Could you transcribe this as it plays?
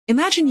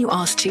Imagine you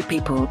ask two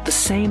people the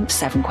same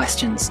 7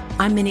 questions.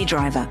 I'm Minnie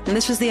Driver, and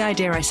this was the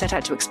idea I set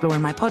out to explore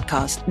in my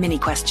podcast, Minnie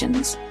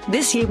Questions.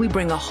 This year, we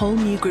bring a whole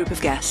new group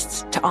of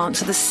guests to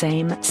answer the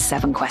same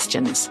 7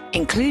 questions,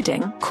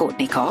 including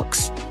Courtney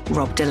Cox,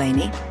 Rob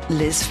Delaney,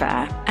 Liz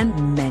Phair,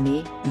 and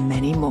many,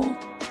 many more.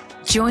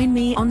 Join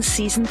me on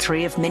Season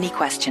 3 of Minnie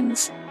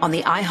Questions on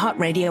the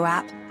iHeartRadio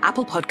app,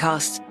 Apple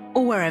Podcasts,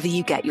 or wherever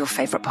you get your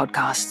favorite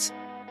podcasts.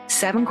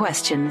 7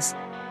 questions,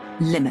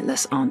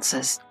 limitless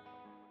answers.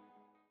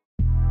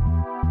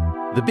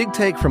 The Big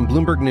Take from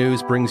Bloomberg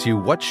News brings you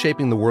what's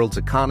shaping the world's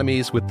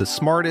economies with the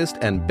smartest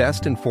and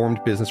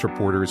best-informed business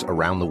reporters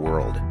around the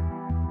world.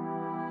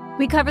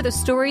 We cover the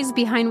stories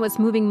behind what's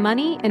moving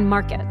money and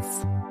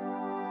markets,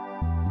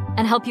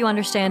 and help you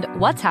understand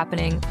what's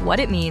happening, what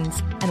it means,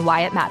 and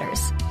why it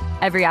matters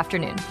every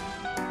afternoon.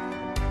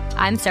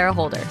 I'm Sarah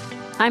Holder.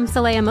 I'm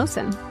Saleha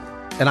Mohsin.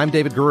 And I'm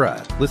David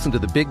Gura. Listen to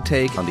The Big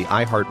Take on the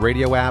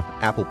iHeartRadio app,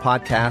 Apple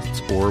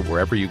Podcasts, or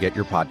wherever you get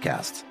your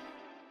podcasts.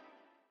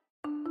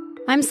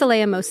 I'm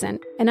Saleha Mohsin,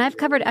 and I've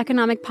covered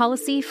economic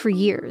policy for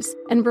years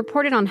and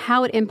reported on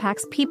how it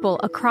impacts people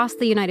across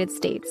the United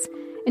States.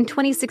 In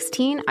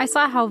 2016, I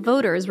saw how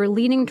voters were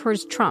leaning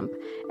towards Trump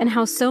and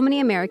how so many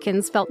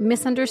Americans felt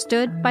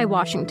misunderstood by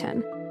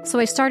Washington. So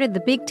I started The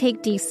Big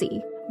Take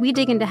DC. We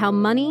dig into how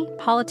money,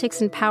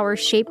 politics, and power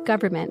shape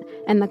government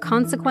and the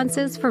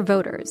consequences for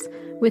voters.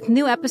 With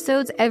new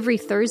episodes every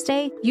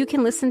Thursday, you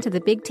can listen to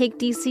The Big Take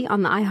DC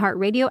on the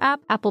iHeartRadio app,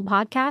 Apple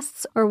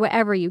Podcasts, or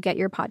wherever you get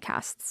your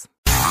podcasts.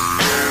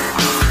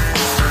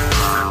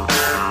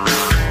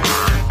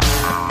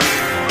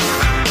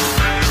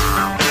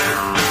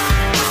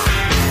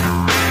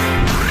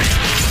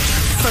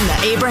 From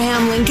the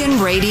Abraham Lincoln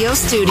Radio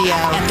Studio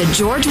at the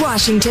George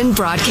Washington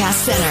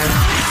Broadcast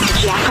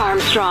Center, Jack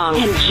Armstrong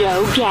and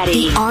Joe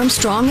Getty. The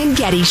Armstrong and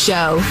Getty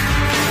Show.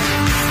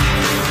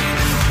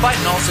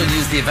 Biden also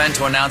used the event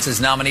to announce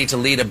his nominee to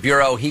lead a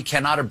bureau he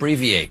cannot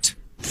abbreviate.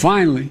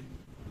 Finally,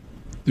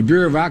 the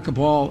Bureau of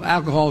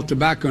Alcohol,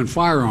 Tobacco, and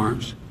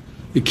Firearms,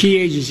 the key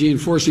agency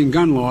enforcing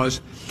gun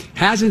laws,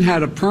 hasn't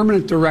had a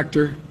permanent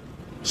director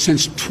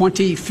since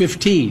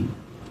 2015.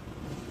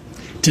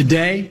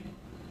 Today,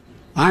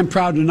 I'm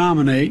proud to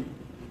nominate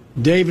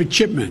David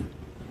Chipman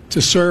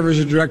to serve as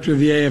the director of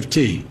the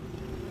AFT.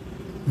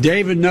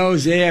 David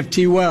knows the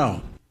AFT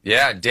well.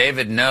 Yeah,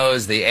 David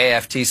knows the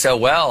AFT so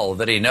well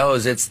that he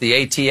knows it's the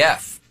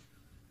ATF.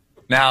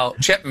 Now,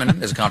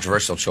 Chipman is a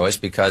controversial choice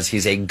because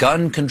he's a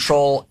gun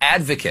control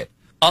advocate.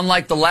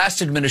 Unlike the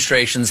last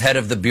administration's head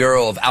of the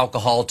Bureau of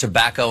Alcohol,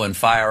 Tobacco, and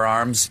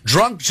Firearms,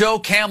 drunk Joe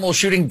Camel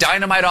shooting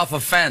dynamite off a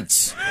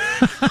fence.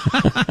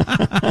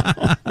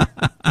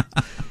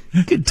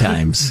 Good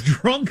times.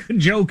 Drunk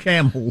Joe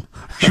Camel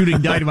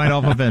shooting dynamite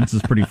off a fence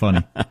is pretty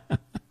funny.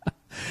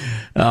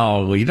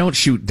 Oh, well, you don't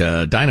shoot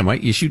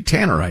dynamite, you shoot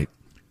tannerite.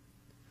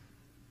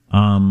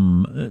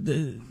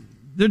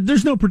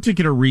 There's no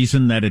particular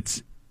reason that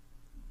it's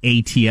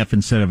ATF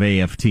instead of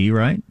AFT,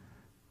 right?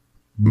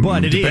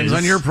 But it depends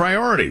on your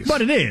priorities.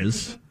 But it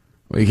is.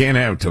 We can't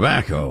have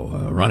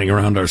tobacco running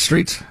around our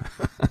streets.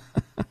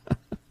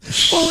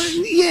 Well,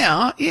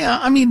 yeah.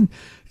 I mean,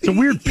 it's a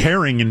weird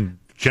pairing in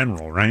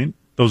general, right?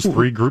 Those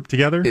three grouped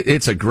together.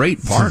 It's a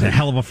great party. It's a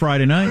hell of a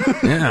Friday night.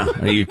 Yeah.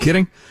 Are you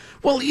kidding?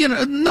 Well,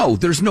 no,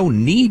 there's no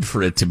need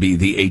for it to be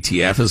the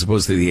ATF as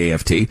opposed to the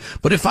AFT.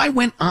 But if I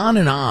went on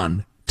and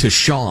on to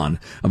Sean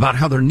about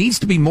how there needs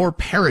to be more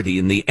parity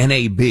in the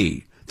NAB,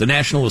 the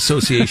National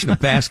Association of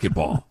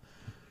Basketball,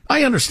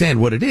 I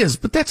understand what it is,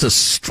 but that's a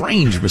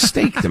strange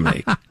mistake to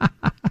make.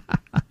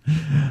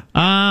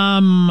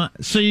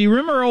 So you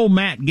remember old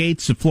Matt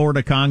Gaetz, the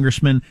Florida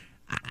congressman?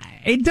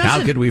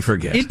 How could we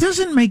forget? It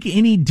doesn't make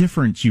any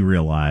difference, you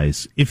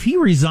realize. If he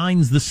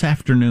resigns this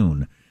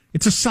afternoon,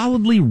 it's a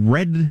solidly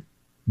red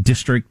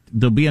district.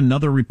 There'll be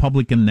another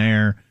Republican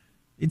there.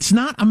 It's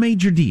not a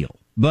major deal,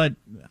 but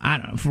I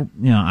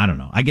don't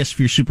know. I guess if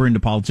you're super into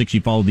politics,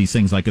 you follow these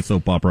things like a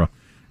soap opera.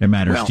 It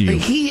matters to you.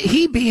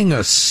 He being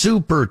a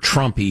super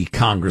Trumpy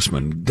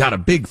congressman got a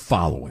big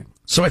following.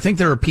 So I think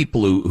there are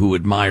people who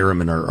admire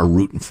him and are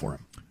rooting for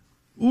him.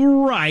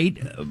 Right.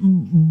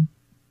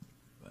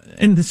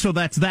 And so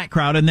that's that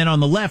crowd. And then on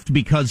the left,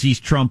 because he's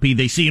Trumpy,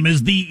 they see him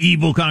as the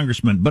evil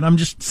congressman. But I'm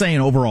just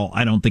saying, overall,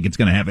 I don't think it's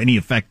going to have any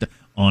effect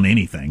on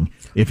anything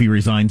if he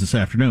resigns this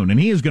afternoon. And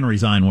he is going to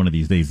resign one of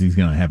these days. He's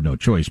going to have no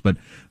choice. But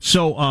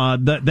so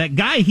that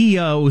guy he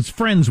was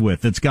friends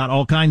with that's got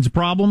all kinds of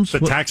problems.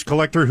 The tax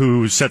collector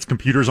who sets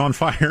computers on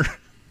fire.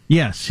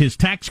 Yes, his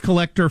tax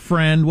collector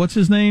friend. What's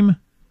his name?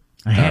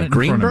 I had it in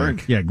front of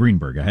me. Yeah,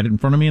 Greenberg. I had it in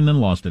front of me and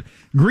then lost it.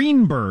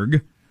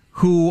 Greenberg,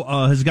 who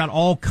has got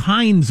all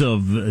kinds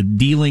of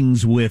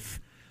dealings with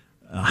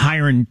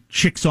hiring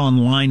chicks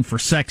online for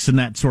sex and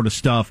that sort of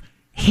stuff.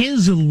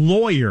 His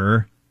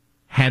lawyer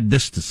had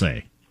this to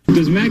say.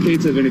 Does Matt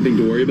Gaetz have anything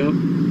to worry about?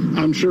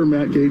 I'm sure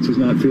Matt Gaetz is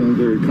not feeling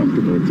very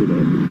comfortable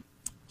today.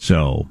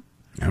 So,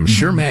 I'm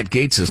sure Matt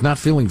Gaetz is not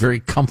feeling very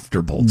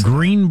comfortable today.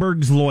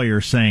 Greenberg's lawyer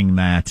saying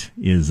that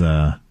is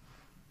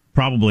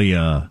probably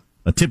a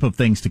tip of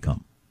things to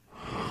come.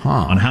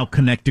 on how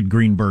connected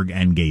Greenberg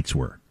and Gates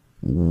were.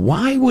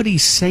 Why would he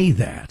say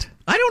that?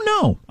 I don't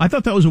know. I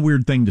thought that was a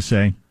weird thing to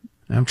say.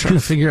 I'm trying to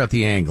figure out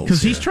the angles.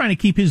 Because he's trying to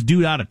keep his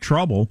dude out of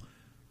trouble.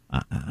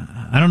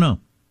 I don't know.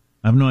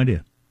 I have no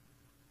idea.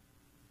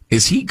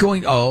 Is he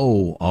going?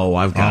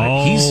 I've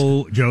got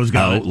it. Joe's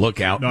got it.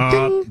 Look out.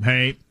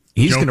 Hey.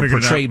 He's going to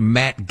portray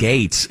Matt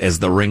Gaetz as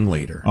the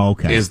ringleader.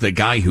 Okay. As the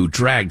guy who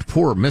dragged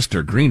poor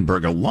Mr.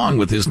 Greenberg along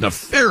with his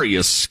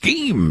nefarious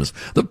schemes.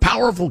 The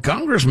powerful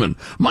congressman.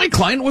 My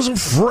client was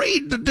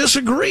afraid to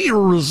disagree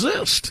or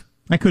resist.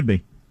 That could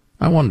be.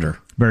 I wonder.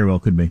 Very well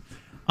could be.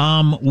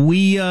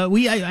 We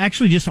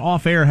actually just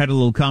off air had a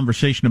little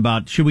conversation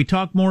about, should we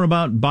talk more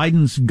about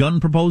Biden's gun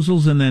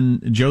proposals? And then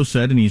Joe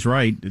said, and he's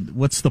right,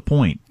 what's the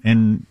point?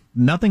 And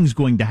nothing's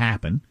going to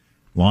happen.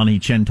 Lonnie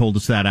Chen told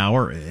us that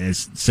hour.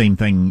 It's the same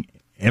thing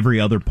every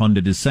other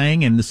pundit is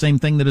saying, and the same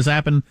thing that has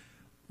happened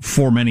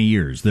for many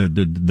years.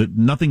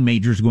 Nothing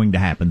major is going to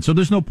happen. So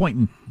there's no point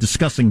in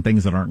discussing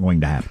things that aren't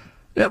going to happen.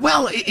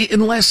 Well,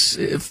 unless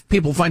if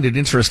people find it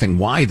interesting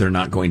why they're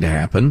not going to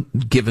happen,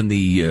 given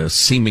the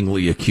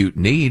seemingly acute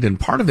need. And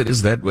part of it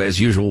is that,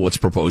 as usual, what's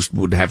proposed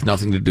would have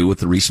nothing to do with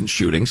the recent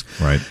shootings.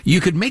 Right. You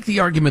could make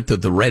the argument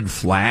that the red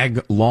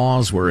flag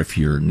laws, where if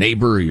your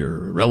neighbor, your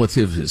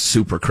relative is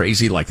super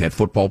crazy, like that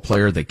football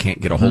player, they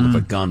can't get a hold of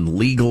a gun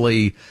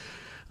legally.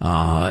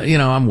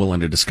 I'm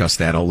willing to discuss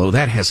that, although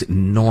that has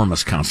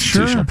enormous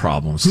constitutional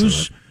problems to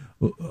it.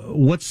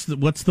 What's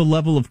the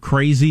level of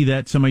crazy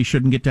that somebody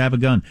shouldn't get to have a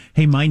gun?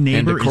 Hey, my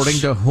neighbor, and according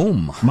to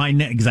whom?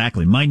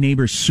 Exactly. My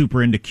neighbor's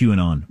super into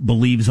QAnon,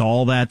 believes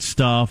all that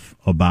stuff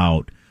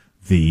about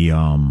the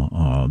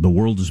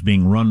world is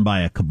being run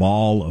by a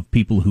cabal of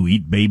people who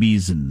eat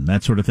babies and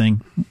that sort of thing.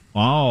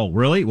 Oh,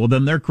 really? Well,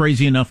 then they're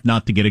crazy enough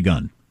not to get a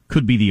gun.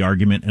 Could be the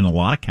argument in a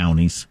lot of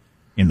counties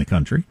in the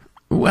country.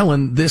 Well,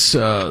 and this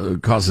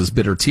causes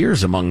bitter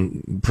tears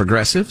among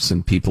progressives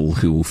and people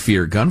who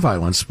fear gun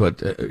violence.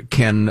 But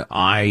can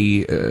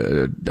I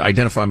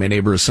identify my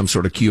neighbor as some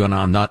sort of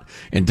QAnon nut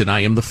and deny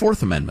him the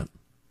Fourth Amendment?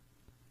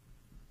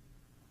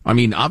 I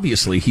mean,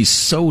 obviously, he's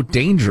so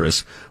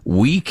dangerous.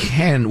 We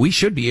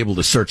should be able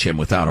to search him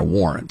without a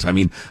warrant. I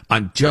mean,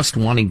 I'm just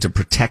wanting to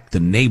protect the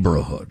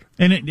neighborhood.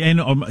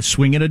 And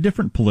swing it a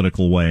different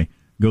political way.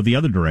 Go the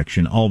other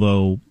direction,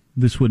 although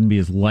this wouldn't be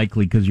as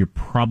likely because you're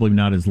probably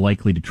not as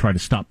likely to try to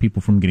stop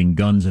people from getting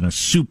guns in a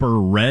super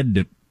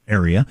red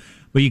area.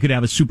 But you could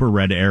have a super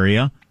red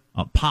area,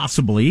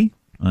 possibly.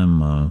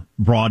 I'm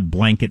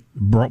broadly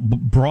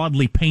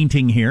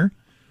painting here.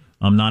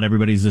 Not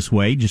everybody's this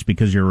way just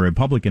because you're a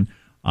Republican.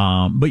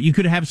 But you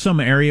could have some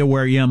area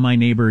where, my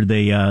neighbor,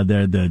 they're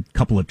the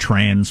couple of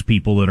trans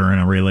people that are in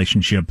a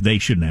relationship, they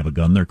shouldn't have a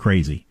gun. They're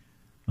crazy.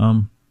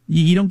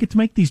 You don't get to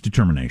make these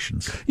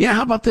determinations. Yeah,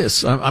 how about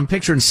this? I'm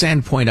picturing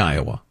Sandpoint,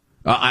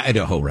 Idaho,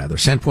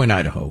 Sandpoint,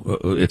 Idaho.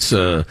 It's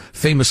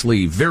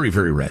famously very,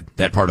 very red,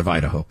 that part of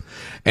Idaho.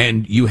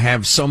 And you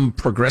have some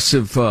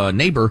progressive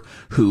neighbor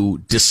who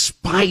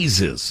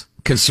despises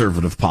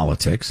conservative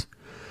politics,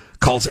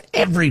 calls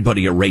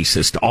everybody a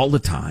racist all the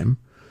time,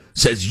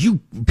 says you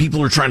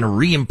people are trying to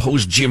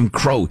reimpose Jim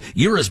Crow.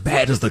 You're as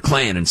bad as the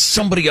Klan, and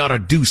somebody ought to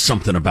do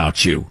something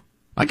about you.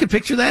 I could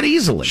picture that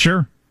easily.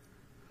 Sure.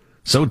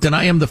 So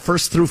deny him the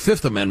First through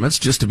Fifth Amendments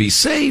just to be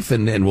safe,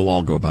 and we'll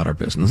all go about our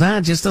business.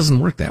 It just doesn't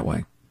work that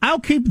way. I'll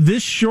keep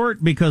this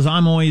short because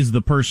I'm always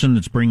the person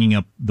that's bringing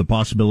up the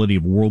possibility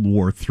of World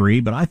War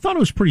III, but I thought it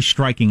was pretty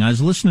striking. I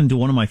was listening to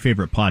one of my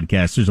favorite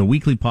podcasts. There's a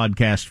weekly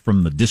podcast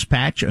from the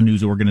Dispatch, a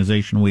news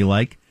organization we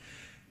like.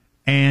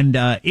 And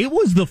it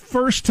was the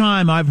first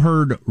time I've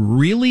heard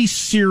really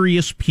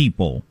serious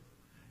people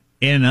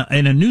in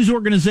a news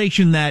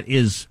organization that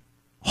is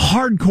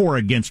hardcore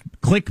against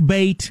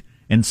clickbait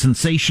and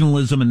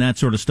sensationalism and that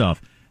sort of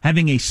stuff,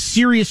 having a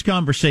serious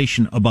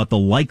conversation about the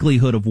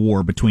likelihood of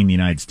war between the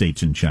United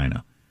States and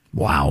China.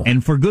 Wow.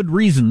 And for good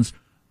reasons,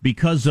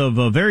 because of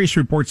various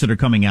reports that are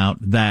coming out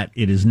that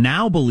it is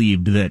now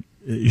believed that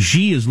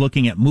Xi is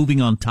looking at moving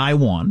on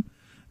Taiwan.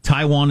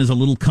 Taiwan is a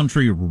little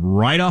country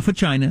right off of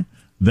China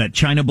that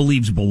China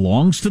believes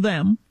belongs to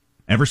them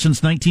ever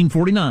since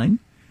 1949,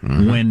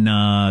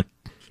 when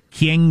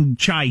Chiang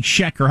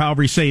Kai-shek, or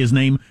however you say his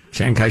name.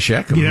 Chiang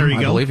Kai-shek. There you go.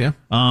 I believe you.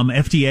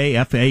 FTA,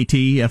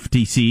 FAT,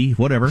 FTC,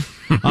 whatever.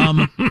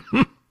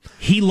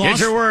 He lost.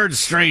 Get your words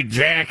straight,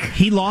 Jack.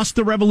 He lost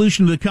the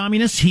revolution to the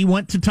communists. He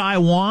went to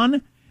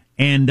Taiwan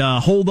and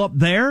holed up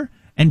there,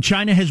 and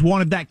China has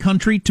wanted that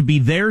country to be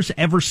theirs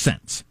ever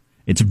since.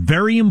 It's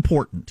very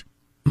important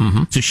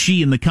to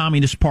Xi and the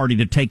Communist Party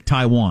to take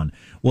Taiwan.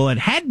 Well, it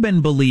had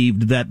been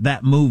believed that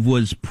that move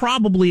was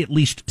probably at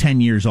least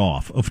 10 years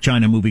off of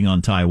China moving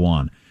on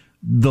Taiwan.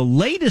 The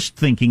latest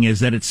thinking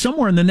is that it's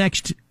somewhere in the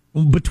next,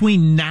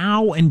 between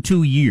now and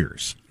 2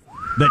 years,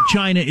 that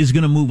China is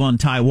going to move on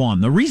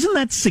Taiwan. The reason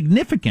that's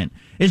significant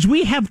is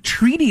we have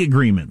treaty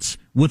agreements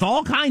with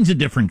all kinds of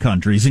different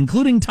countries,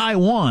 including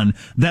Taiwan,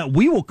 that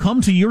we will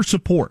come to your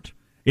support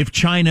if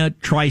China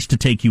tries to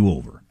take you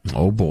over.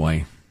 Oh,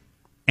 boy.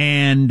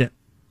 And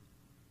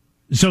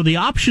so the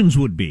options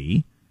would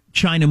be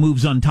China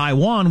moves on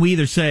Taiwan. We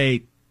either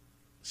say,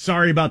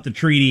 sorry about the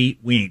treaty,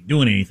 we ain't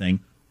doing anything,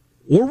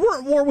 or we're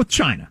at war with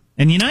China.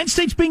 And the United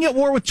States being at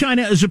war with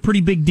China is a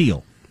pretty big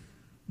deal.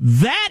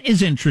 That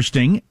is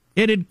interesting.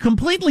 It had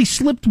completely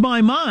slipped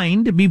my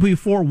mind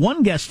before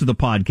one guest of the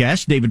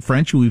podcast, David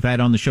French, who we've had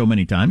on the show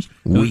many times.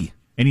 Oui.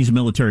 And he's a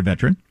military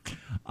veteran.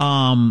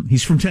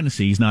 He's from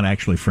Tennessee. He's not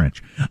actually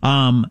French.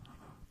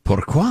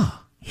 Pourquoi?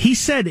 He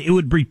said it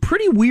would be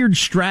pretty weird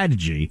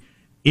strategy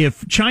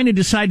if China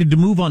decided to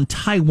move on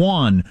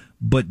Taiwan,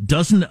 but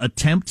doesn't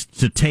attempt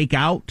to take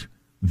out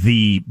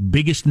the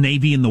biggest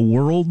navy in the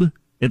world,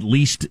 at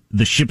least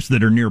the ships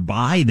that are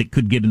nearby that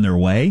could get in their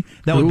way.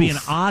 That would be an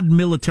odd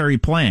military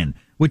plan,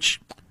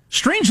 which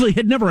strangely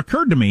had never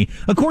occurred to me.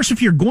 Of course,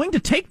 if you're going to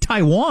take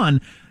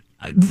Taiwan,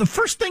 the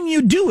first thing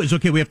you do is,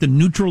 okay, we have to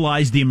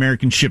neutralize the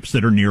American ships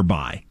that are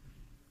nearby.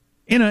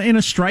 In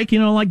a strike,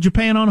 like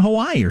Japan on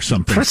Hawaii or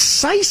something.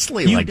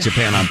 Precisely like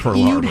Japan on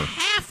Pearl Harbor. You'd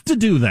have to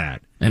do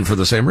that. And for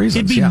the same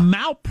reasons, it'd be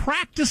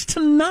malpractice to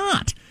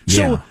not.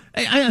 So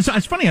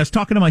it's funny. I was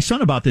talking to my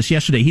son about this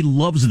yesterday. He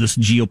loves this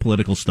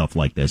geopolitical stuff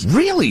like this.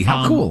 Really?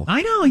 How cool!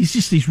 I know.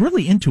 He's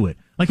really into it.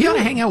 Like, you ought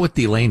to hang out with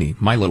Delaney,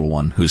 my little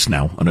one, who's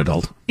now an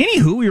adult.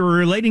 Anywho, we were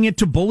relating it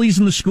to bullies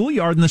in the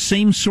schoolyard and the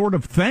same sort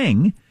of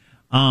thing.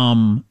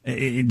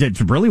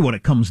 It's really what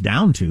it comes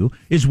down to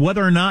is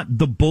whether or not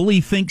the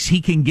bully thinks he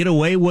can get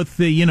away with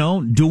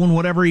doing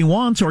whatever he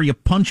wants, or you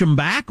punch him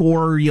back,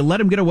 or you let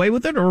him get away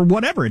with it, or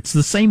whatever. It's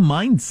the same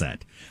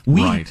mindset.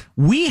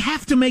 We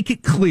have to make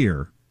it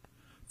clear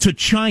to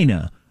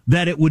China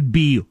that it would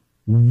be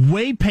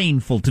way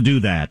painful to do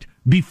that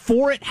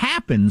before it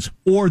happens,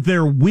 or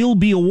there will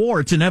be a war.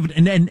 It's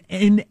an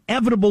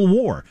inevitable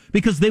war,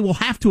 because they will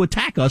have to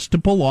attack us to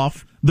pull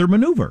off their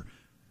maneuver.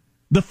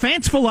 The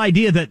fanciful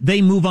idea that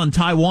they move on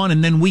Taiwan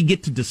and then we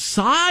get to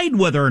decide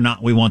whether or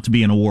not we want to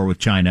be in a war with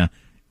China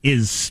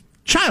is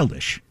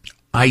childish.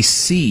 I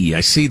see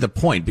the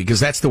point,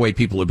 because that's the way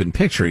people have been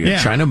picturing it.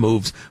 Yeah. China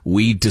moves,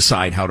 we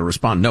decide how to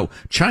respond. No,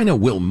 China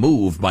will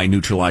move by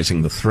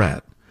neutralizing the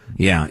threat.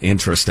 Yeah,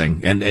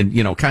 interesting. And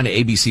kind of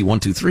ABC 1,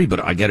 2, 3,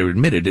 but I got to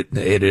admit it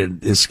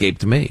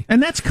escaped me.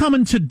 And that's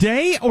coming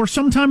today or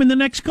sometime in the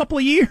next couple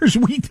of years.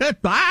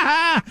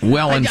 I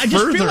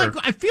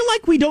feel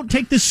like we don't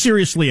take this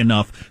seriously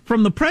enough.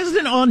 From the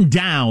president on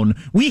down,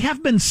 we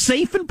have been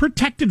safe and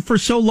protected for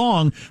so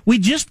long, we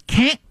just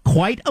can't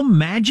quite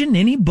imagine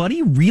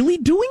anybody really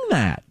doing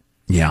that.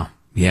 Yeah.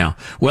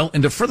 Well,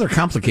 and to further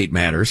complicate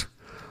matters,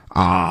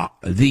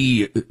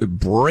 the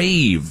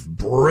brave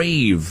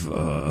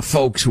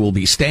folks who will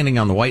be standing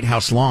on the White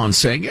House lawn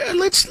saying,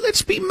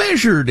 let's be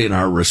measured in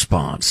our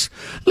response.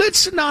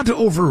 Let's not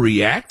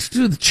overreact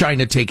to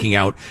China taking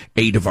out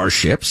 8 of our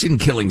ships and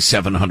killing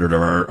 700 of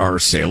our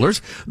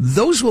sailors.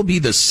 Those will be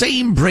the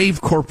same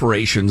brave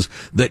corporations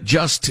that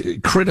just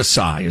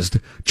criticized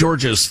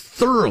Georgia's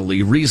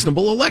thoroughly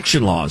reasonable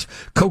election laws.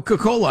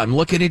 Coca-Cola, I'm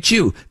looking at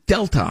you.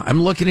 Delta,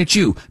 I'm looking at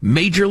you.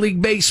 Major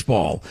League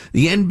Baseball,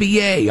 the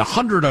NBA,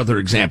 100 other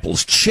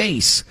examples.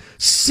 Chase,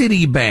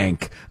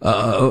 Citibank,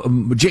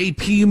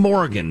 J.P.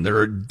 Morgan. There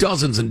are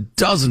dozens and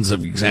dozens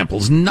of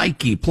examples.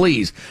 Nike,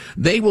 please.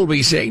 They will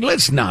be saying,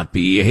 let's not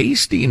be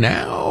hasty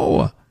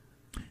now.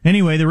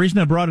 Anyway, the reason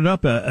I brought it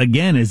up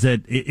again is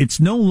that it's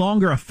no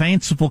longer a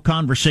fanciful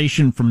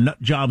conversation from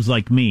nut jobs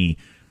like me.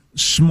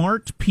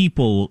 Smart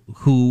people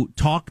who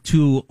talk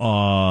to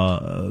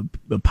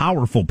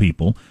powerful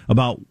people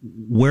about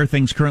where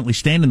things currently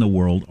stand in the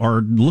world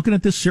are looking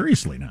at this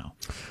seriously now.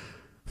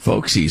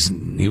 Folks,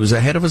 he was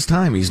ahead of his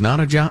time. He's not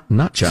a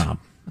nut job.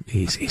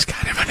 He's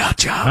kind of a nut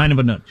job. Kind of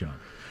a nut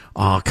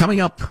job.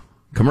 Coming up,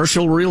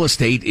 commercial real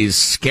estate is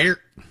scared.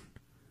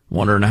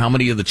 Wondering how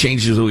many of the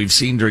changes that we've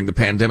seen during the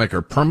pandemic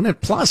are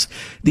permanent. Plus,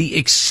 the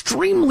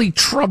extremely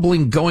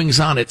troubling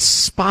goings-on at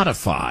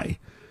Spotify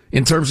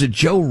in terms of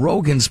Joe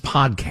Rogan's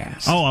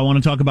podcast. Oh, I want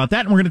to talk about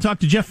that. And we're going to talk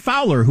to Jeff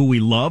Fowler, who we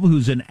love,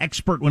 who's an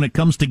expert when it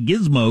comes to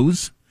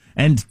gizmos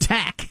and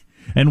tech,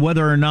 and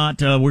whether or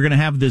not we're going to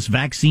have this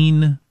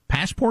vaccine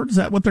passport. Is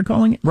that what they're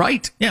calling it?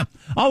 Right. Yeah.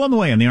 All on the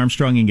way on the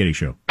Armstrong and Getty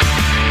Show.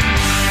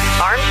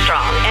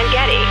 Armstrong and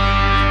Getty.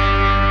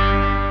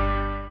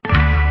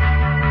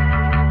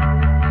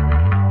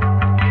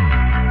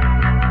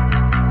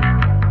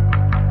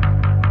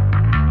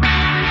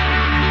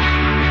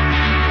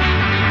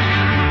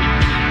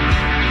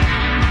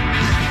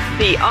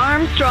 The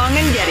Armstrong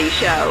and Getty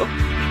Show.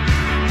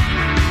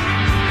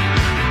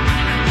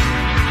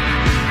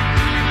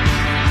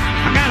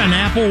 I got an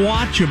Apple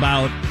Watch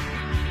about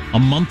a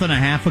month and a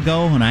half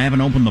ago, and I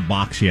haven't opened the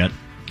box yet.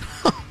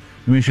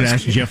 Maybe we should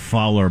ask Jeff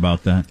Fowler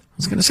about that. I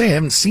was going to say, I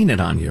haven't seen it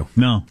on you.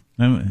 No,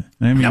 I haven't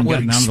even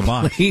gotten out of the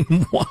box.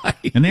 Why?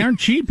 And they aren't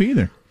cheap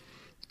either.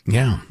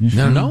 Yeah.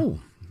 No.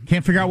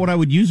 Can't figure out what I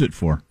would use it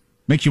for.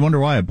 Makes you wonder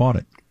why I bought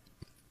it.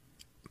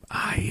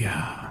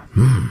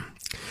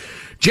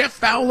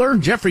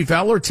 Jeffrey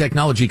Fowler,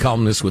 technology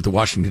columnist with the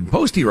Washington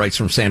Post. He writes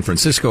from San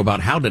Francisco about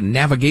how to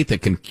navigate the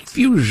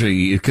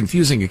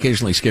confusing,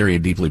 occasionally scary,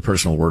 and deeply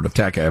personal world of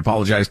tech. I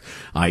apologize.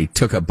 I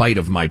took a bite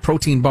of my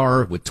protein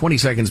bar with 20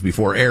 seconds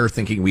before air,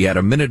 thinking we had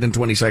a minute and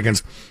 20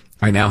 seconds.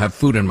 I now have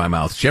food in my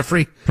mouth.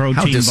 Jeffrey,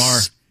 protein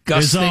bar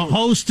is a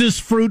Hostess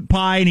fruit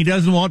pie, and he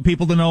doesn't want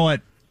people to know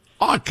it.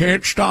 I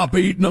can't stop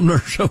eating them. They're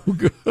so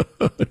good.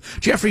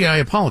 Jeffrey, I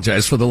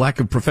apologize for the lack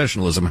of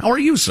professionalism. How are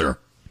you, sir?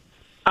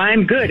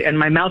 I'm good, and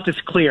my mouth is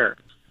clear.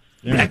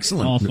 Yeah,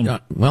 excellent. Awesome.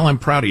 Well, I'm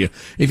proud of you.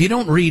 If you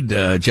don't read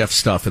Jeff's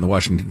stuff in the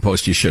Washington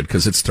Post, you should,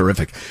 because it's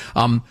terrific.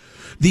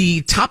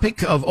 The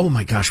topic of, oh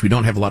my gosh, we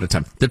don't have a lot of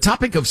time. The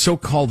topic of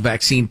so-called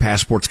vaccine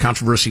passports,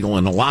 controversial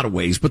in a lot of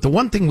ways, but the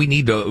one thing we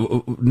need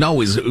to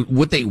know is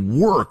would they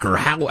work, or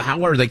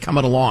how are they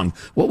coming along?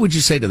 What would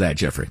you say to that,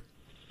 Jeffrey?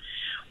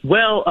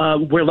 Well,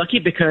 we're lucky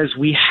because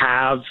we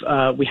have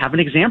an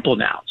example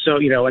now. So,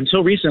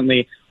 until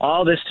recently,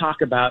 all this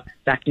talk about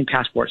vaccine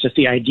passports, it's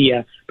the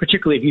idea,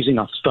 particularly of using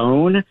a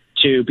phone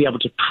to be able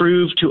to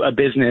prove to a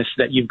business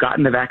that you've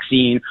gotten the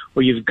vaccine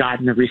or you've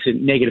gotten a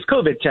recent negative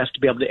COVID test to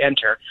be able to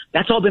enter.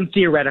 That's all been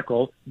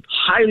theoretical,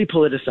 highly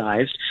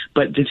politicized,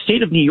 but the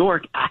state of New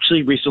York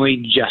actually recently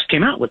just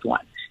came out with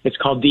one. It's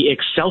called the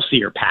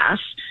Excelsior Pass.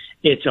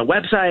 It's a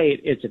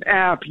website, it's an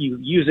app, you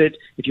use it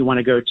if you want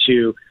to go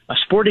to a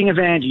sporting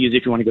event, you use it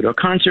if you want to go to a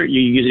concert,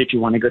 you use it if you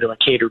want to go to a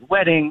catered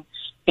wedding.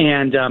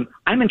 And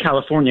I'm in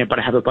California, but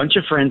I have a bunch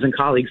of friends and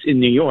colleagues in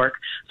New York,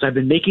 so I've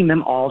been making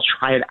them all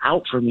try it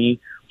out for me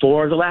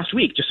for the last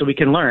week, just so we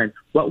can learn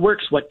what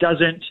works, what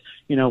doesn't,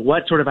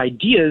 what sort of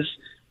ideas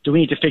do we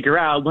need to figure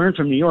out, learn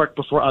from New York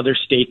before other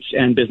states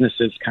and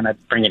businesses kind of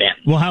bring it in.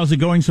 Well, how's it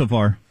going so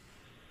far?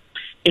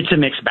 It's a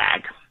mixed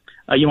bag.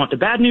 You want the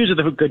bad news or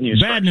the good news?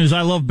 Bad news.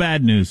 I love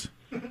bad news.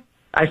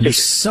 You're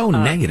so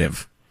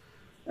negative.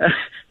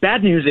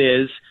 Bad news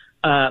is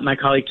my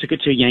colleague took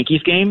it to a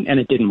Yankees game and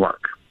it didn't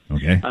work.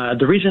 Okay.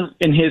 The reason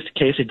in his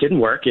case it didn't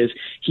work is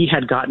he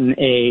had gotten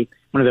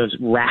one of those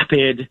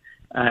rapid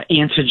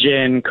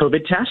antigen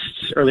COVID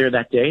tests earlier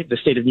that day. The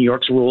state of New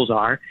York's rules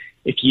are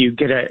if you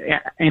get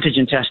an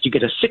antigen test, you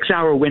get a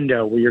 6-hour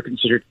window where you're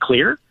considered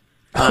clear.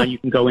 You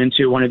can go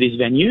into one of these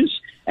venues,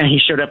 and he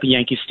showed up at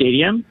Yankee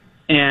Stadium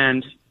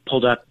and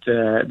pulled up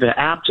the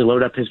app to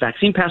load up his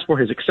vaccine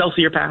passport, his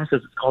Excelsior Pass,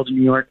 as it's called in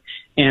New York,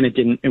 and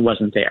it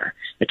wasn't there.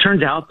 It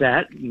turns out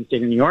that in the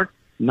state of New York,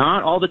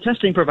 not all the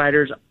testing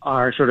providers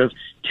are sort of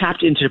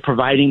tapped into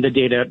providing the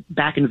data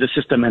back into the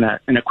system in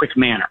a quick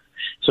manner.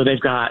 So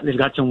they've got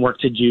some work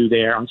to do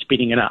there on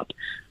speeding it up.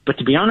 But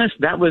to be honest,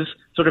 that was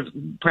sort of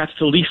perhaps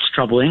the least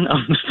troubling of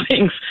the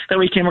things that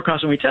we came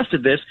across when we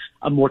tested this.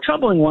 A more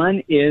troubling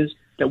one is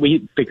that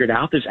we figured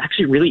out that it's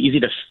actually really easy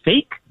to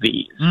fake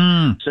these.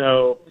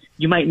 So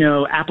you might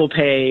know Apple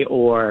Pay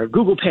or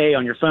Google Pay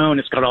on your phone.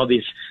 It's got all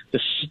the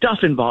stuff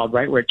involved,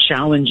 right, where it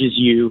challenges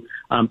you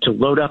to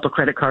load up a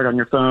credit card on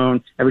your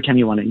phone. Every time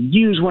you want to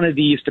use one of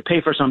these to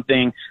pay for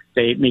something,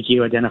 they make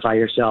you identify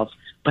yourself.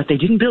 But they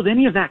didn't build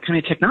any of that kind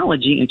of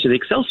technology into the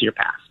Excelsior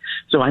Pass.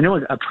 So I know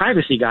a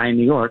privacy guy in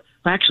New York.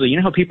 Actually, you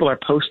know how people are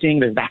posting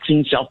their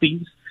vaccine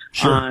selfies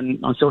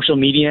on social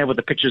media with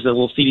the pictures of the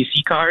little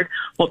CDC card?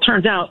 Well, it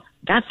turns out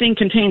that thing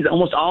contains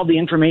almost all the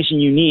information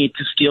you need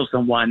to steal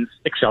someone's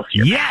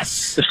Excelsior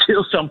Pass, to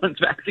steal someone's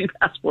vaccine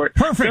passport.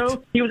 Perfect.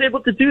 So he was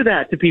able to do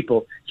that to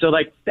people. So,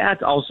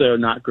 that's also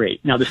not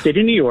great. Now, the state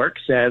of New York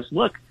says,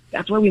 look,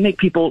 that's why we make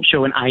people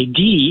show an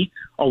ID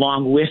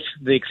along with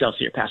the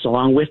Excelsior Pass,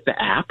 along with the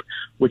app,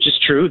 which is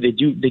true. They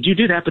do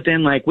that, but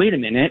then, wait a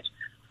minute.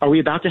 Are we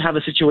about to have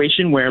a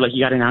situation where,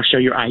 you got to now show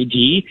your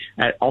ID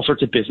at all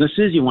sorts of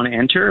businesses you want to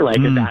enter,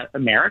 is that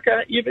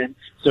America even?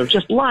 So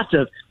just lots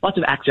of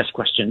access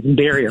questions and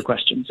barrier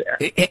questions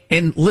there.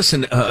 And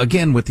listen,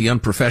 again, with the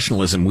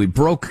unprofessionalism, we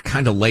broke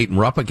kind of late and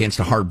we're up against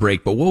a hard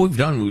break. But what we've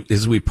done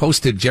is we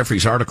posted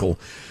Jeffrey's article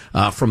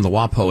from the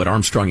WAPO at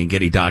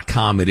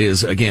ArmstrongandGetty.com. It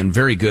is, again,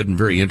 very good and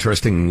very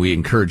interesting. We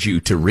encourage you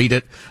to read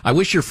it. I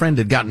wish your friend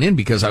had gotten in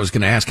because I was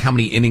going to ask how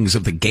many innings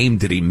of the game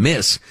did he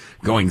miss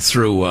going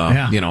through,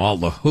 all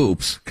the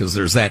hoops, because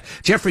there's that.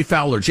 Jeffrey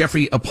Fowler.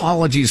 Jeffrey,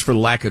 apologies for the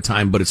lack of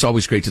time, but it's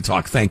always great to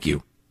talk. Thank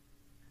you.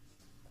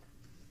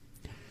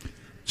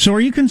 So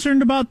are you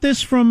concerned about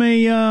this from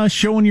a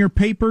showing your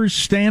papers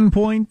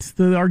standpoint,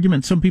 the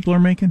argument some people are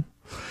making?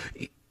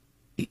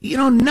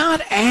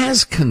 Not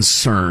as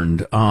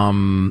concerned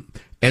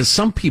as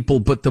some people,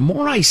 but the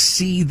more I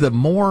see, the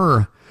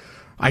more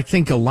I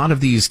think a lot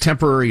of these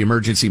temporary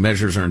emergency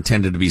measures are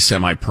intended to be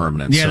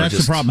semi-permanent. Yeah, so that's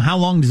the problem. How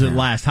long does it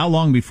last? How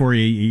long before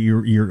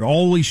you're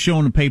always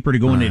showing a paper to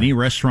go into any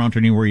restaurant or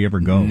anywhere you ever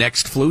go?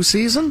 Next flu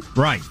season?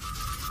 Right.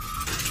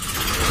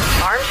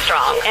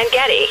 Armstrong and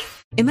Getty.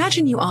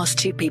 Imagine you ask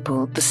two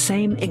people the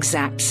same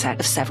exact set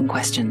of 7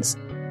 questions.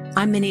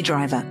 I'm Minnie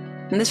Driver,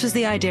 and this was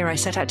the idea I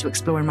set out to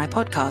explore in my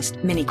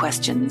podcast, Mini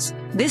Questions.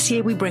 This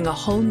year, we bring a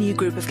whole new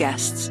group of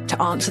guests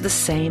to answer the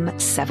same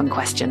 7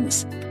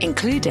 questions,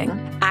 including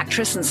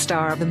actress and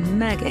star of the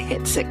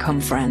mega-hit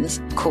sitcom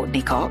Friends,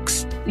 Courtney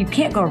Cox. You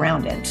can't go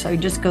around it, so you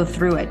just go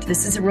through it.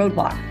 This is a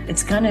roadblock.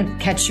 It's going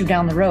to catch you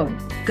down the road.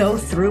 Go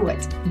through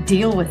it.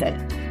 Deal with it.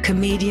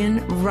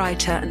 Comedian,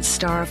 writer, and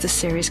star of the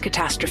series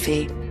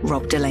Catastrophe,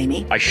 Rob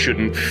Delaney. I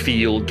shouldn't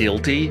feel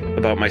guilty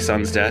about my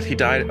son's death. He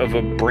died of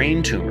a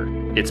brain tumor.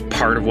 It's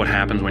part of what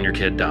happens when your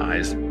kid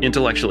dies.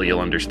 Intellectually, you'll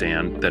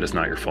understand that it's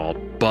not your fault,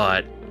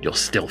 but you'll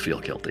still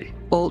feel guilty.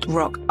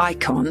 Alt-rock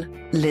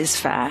icon, Liz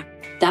Phair.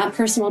 That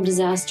personal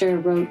disaster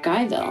wrote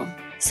Guyville.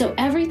 So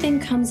everything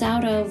comes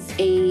out of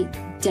a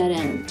dead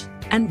end.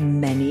 And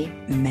many,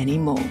 many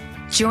more.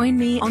 Join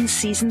me on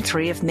Season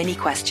 3 of Mini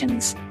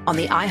Questions on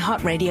the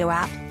iHeartRadio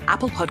app,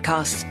 Apple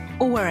Podcasts,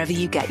 or wherever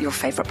you get your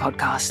favorite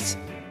podcasts.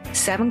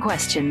 7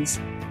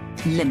 questions,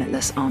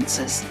 limitless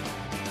answers.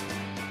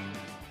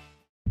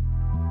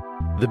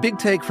 The Big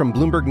Take from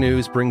Bloomberg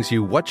News brings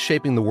you what's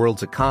shaping the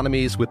world's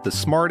economies with the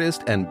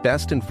smartest and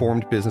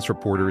best-informed business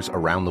reporters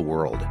around the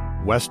world.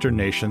 Western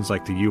nations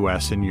like the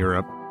U.S. and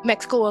Europe.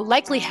 Mexico will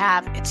likely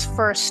have its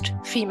first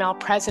female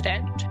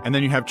president. And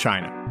then you have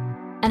China.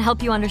 And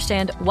help you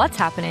understand what's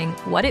happening,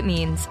 what it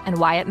means, and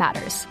why it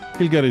matters.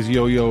 He'll get his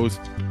yo-yos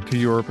to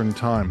Europe in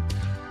time.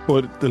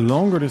 But the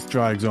longer this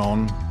drags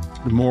on,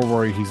 the more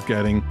worry he's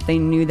getting. They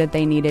knew that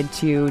they needed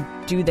to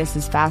do this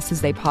as fast as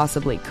they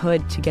possibly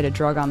could to get a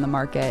drug on the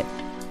market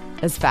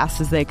as fast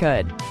as they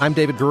could. I'm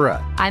David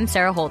Gura. I'm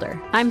Sarah Holder.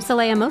 I'm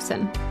Saleha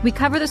Mohsin. We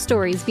cover the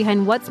stories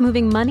behind what's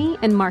moving money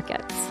and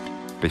markets.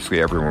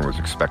 Basically, everyone was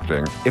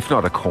expecting, if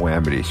not a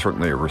calamity,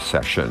 certainly a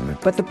recession.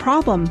 But the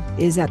problem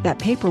is that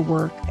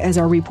paperwork, as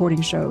our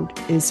reporting showed,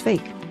 is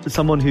fake. As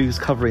someone who's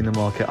covering the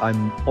market,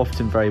 I'm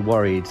often very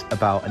worried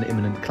about an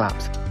imminent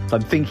collapse. So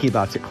I'm thinking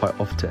about it quite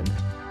often.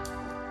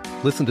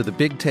 Listen to The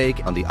Big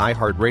Take on the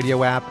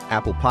iHeartRadio app,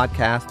 Apple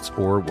Podcasts,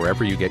 or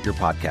wherever you get your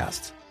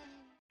podcasts.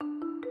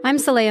 I'm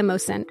Saleha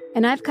Mohsin,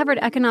 and I've covered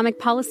economic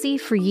policy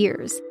for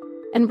years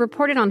and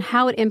reported on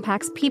how it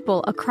impacts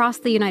people across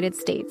the United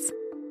States.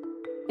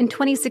 In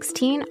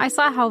 2016, I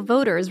saw how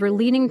voters were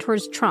leaning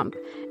towards Trump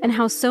and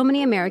how so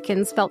many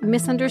Americans felt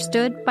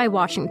misunderstood by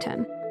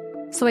Washington.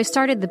 So I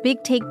started The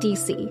Big Take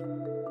DC.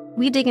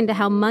 We dig into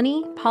how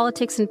money,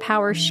 politics, and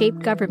power shape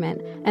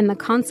government and the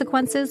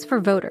consequences for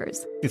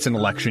voters. It's an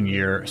election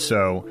year,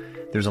 so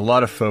there's a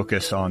lot of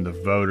focus on the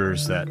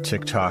voters that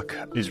TikTok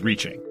is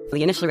reaching.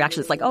 The initial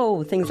reaction is like,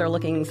 oh, things are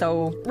looking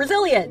so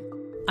resilient.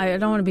 I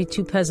don't want to be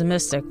too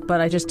pessimistic, but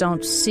I just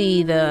don't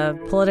see the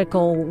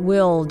political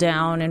will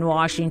down in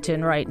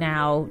Washington right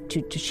now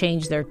to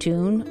change their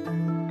tune.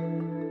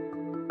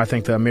 I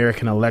think the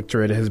American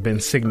electorate has been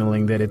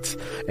signaling that it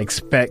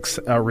expects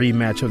a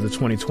rematch of the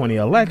 2020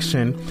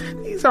 election.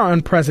 These are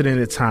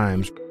unprecedented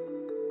times.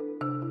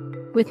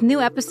 With new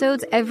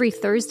episodes every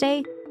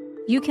Thursday,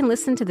 you can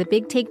listen to The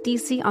Big Take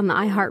DC on the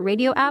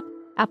iHeartRadio app,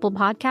 Apple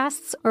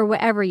Podcasts, or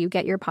wherever you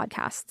get your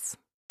podcasts.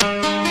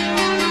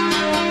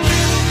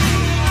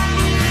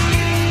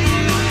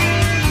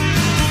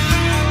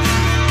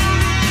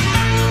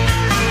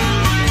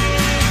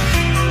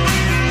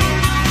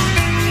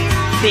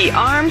 The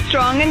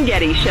Armstrong and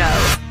Getty Show. I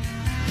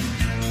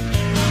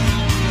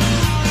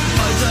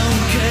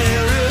don't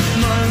care if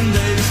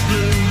Monday's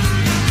blue,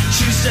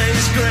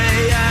 Tuesday's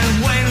grey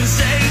and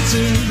Wednesday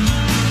too.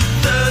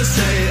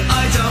 Thursday,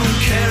 I don't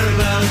care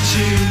about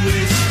you.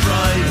 It's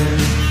Friday,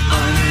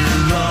 I'm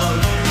in love.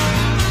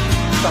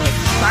 Some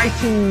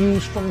exciting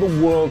news from the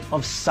world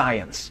of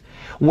science,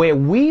 where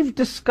we've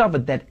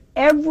discovered that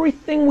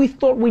everything we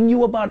thought we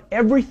knew about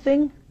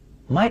everything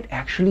might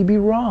actually be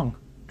wrong.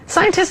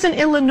 Scientists in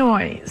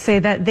Illinois say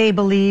that they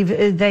believe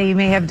they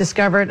may have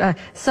discovered a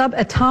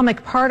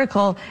subatomic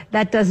particle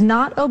that does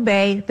not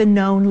obey the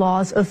known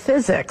laws of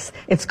physics.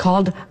 It's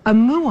called a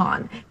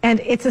muon,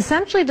 and it's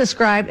essentially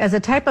described as a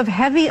type of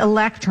heavy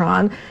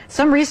electron.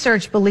 Some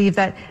research believe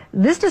that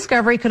this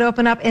discovery could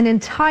open up an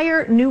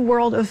entire new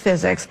world of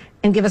physics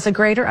and give us a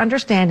greater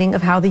understanding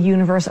of how the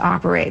universe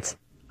operates.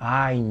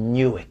 I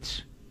knew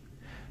it.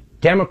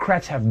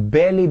 Democrats have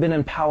barely been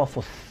in power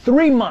for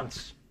 3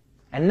 months.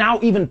 And now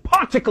even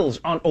particles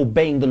aren't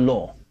obeying the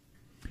law.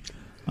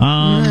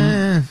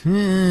 I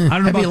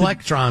don't know about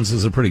Electrons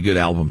is a pretty good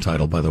album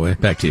title, by the way.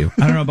 Back to you.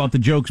 I don't know about the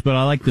jokes, but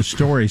I like the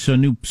story. So a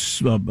new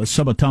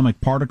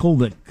subatomic particle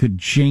that could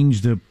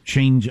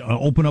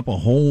open up a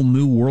whole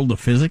new world of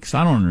physics.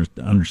 I don't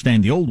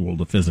understand the old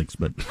world of physics,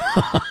 but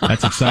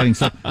that's exciting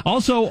stuff.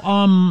 Also,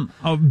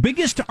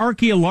 biggest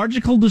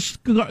archaeological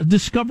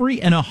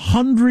discovery in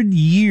 100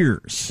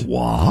 years.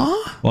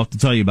 What? We'll have to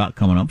tell you about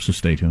coming up, so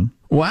stay tuned.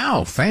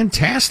 Wow,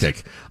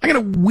 fantastic. I'm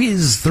going to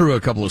whiz through a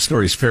couple of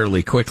stories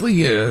fairly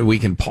quickly. We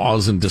can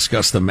pause and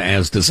discuss them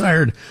as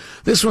desired.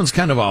 This one's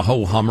kind of a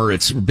ho-hummer.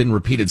 It's been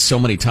repeated so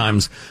many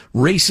times.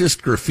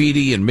 Racist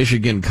graffiti in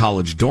Michigan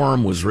college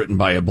dorm was written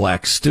by a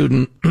black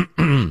student.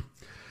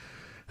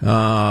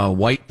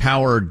 White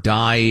power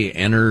die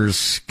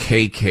enters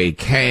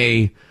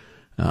KKK.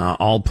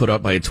 all put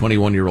up by a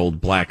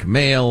 21-year-old black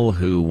male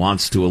who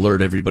wants to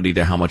alert everybody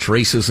to how much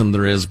racism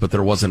there is, but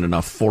there wasn't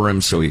enough for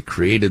him, so he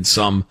created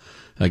some.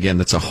 Again,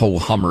 that's a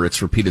ho-hummer.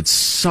 It's repeated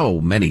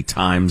so many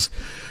times.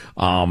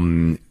 I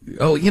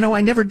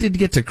never did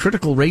get to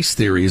critical race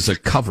theory as a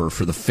cover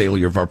for the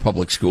failure of our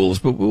public schools,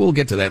 but we'll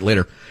get to that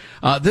later.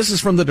 This is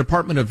from the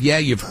Department of,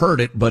 you've heard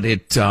it, but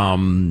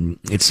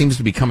it seems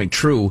to be coming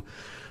true.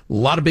 A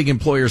lot of big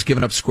employers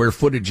giving up square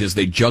footage as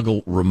they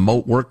juggle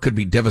remote work. Could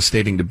be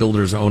devastating to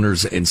builders,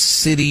 owners, and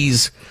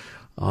cities.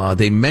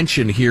 They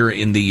mention here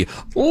in the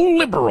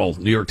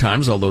liberal New York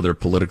Times, although their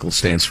political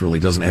stance really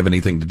doesn't have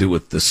anything to do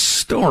with the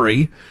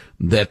story,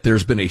 that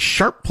there's been a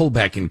sharp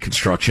pullback in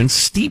construction,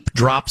 steep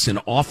drops in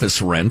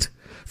office rent,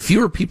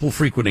 fewer people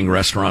frequenting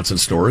restaurants and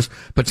stores,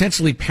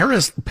 potentially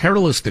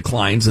perilous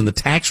declines in the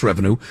tax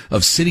revenue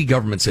of city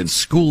governments and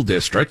school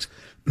districts.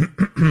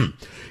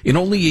 In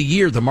only a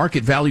year, the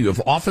market value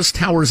of office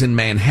towers in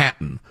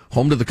Manhattan,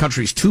 home to the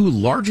country's two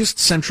largest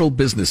central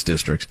business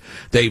districts,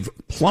 they've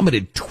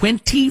plummeted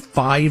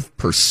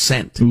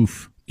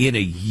 25% in a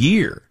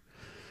year,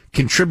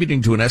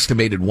 contributing to an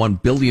estimated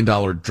 $1 billion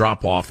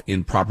drop-off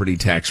in property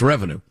tax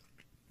revenue.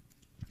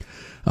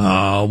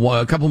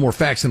 A couple more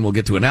facts, and we'll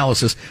get to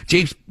analysis.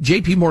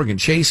 J.P. Morgan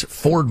Chase,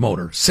 Ford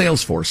Motor,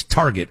 Salesforce,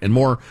 Target, and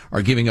more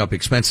are giving up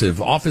expensive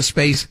office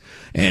space,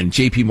 and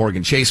J.P.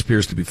 Morgan Chase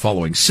appears to be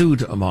following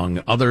suit,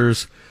 among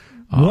others.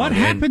 What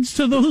happens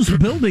to those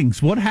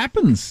buildings? What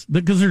happens?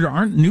 Because there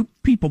aren't new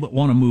people that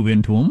want to move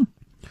into them.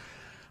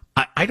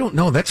 I don't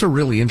know. That's a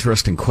really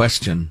interesting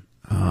question.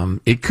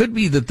 It could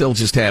be that they'll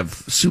just have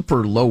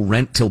super low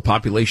rent till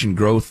population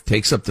growth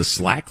takes up the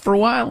slack for a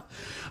while.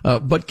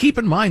 But keep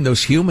in mind,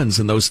 those humans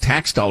and those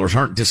tax dollars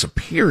aren't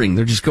disappearing.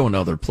 They're just going to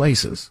other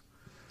places.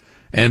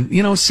 And,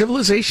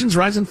 civilizations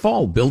rise and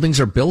fall. Buildings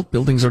are built.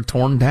 Buildings are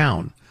torn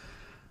down.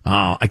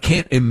 I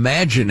can't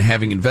imagine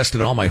having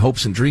invested all my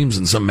hopes and dreams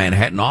in some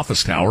Manhattan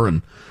office tower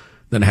and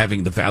then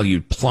having the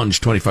value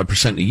plunge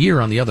 25% a year.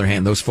 On the other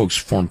hand, those folks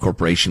form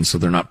corporations, so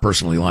they're not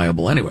personally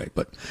liable anyway.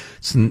 But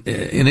it's an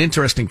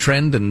interesting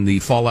trend, and the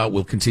fallout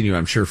will continue,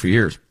 I'm sure, for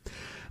years.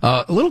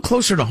 A little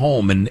closer to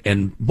home,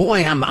 and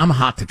boy, I'm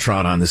hot to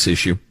trot on this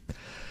issue.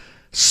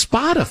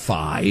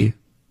 Spotify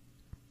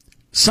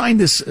signed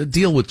this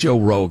deal with Joe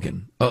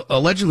Rogan,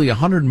 allegedly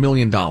 $100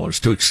 million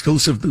to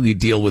exclusively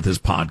deal with his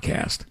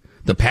podcast,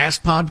 the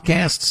past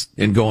podcasts,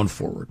 and going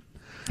forward.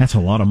 That's a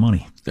lot of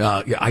money.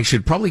 I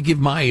should probably give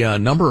my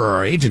number or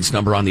our agent's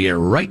number on the air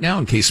right now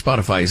in case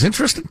Spotify is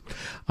interested.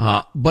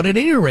 But at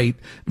any rate,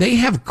 they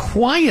have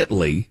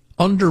quietly,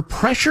 under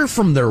pressure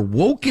from their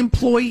woke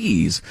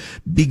employees,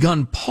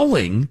 begun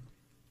pulling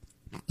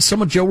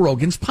some of Joe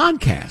Rogan's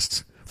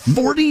podcasts.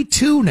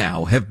 42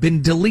 now have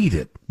been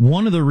deleted.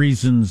 One of the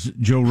reasons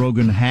Joe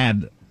Rogan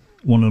had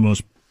one of the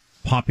most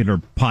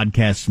popular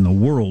podcasts in the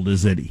world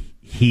is that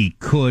he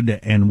could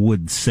and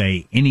would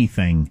say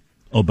anything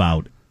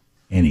about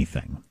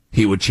anything.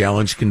 He would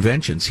challenge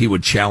conventions. He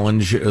would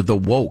challenge the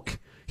woke.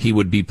 He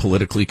would be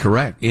politically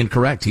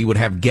incorrect. He would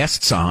have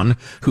guests on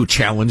who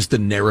challenged the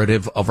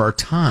narrative of our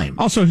time.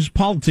 Also, his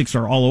politics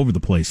are all over the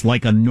place.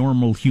 Like a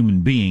normal human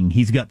being,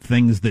 he's got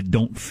things that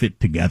don't fit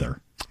together.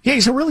 Yeah,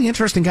 he's a really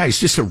interesting guy. He's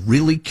just a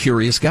really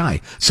curious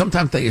guy.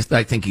 Sometimes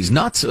I think he's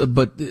nuts,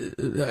 but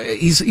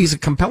he's a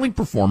compelling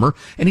performer,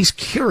 and he's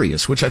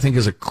curious, which I think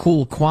is a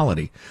cool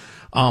quality.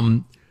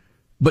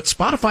 But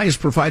Spotify has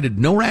provided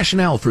no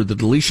rationale for the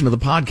deletion of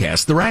the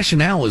podcast. The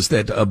rationale is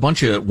that a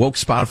bunch of woke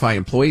Spotify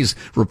employees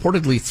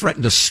reportedly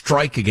threatened to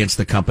strike against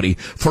the company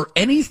for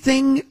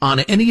anything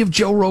on any of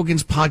Joe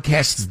Rogan's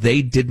podcasts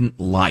they didn't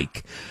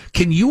like.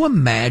 Can you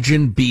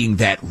imagine being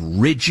that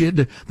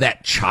rigid,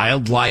 that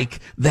childlike,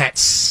 that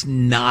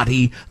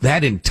snotty,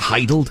 that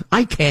entitled?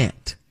 I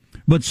can't.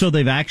 But so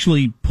they've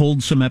actually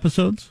pulled some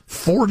episodes?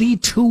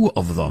 42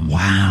 of them.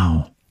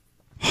 Wow.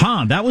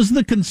 That was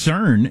the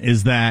concern,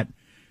 is that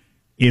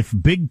if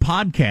big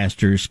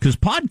podcasters, because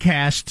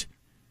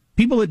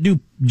people that do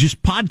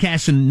just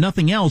podcasts and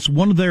nothing else,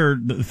 one of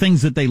the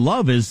things that they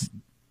love is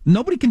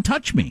nobody can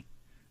touch me.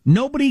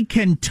 Nobody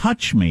can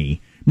touch me.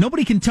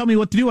 Nobody can tell me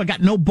what to do. I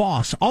got no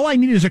boss. All I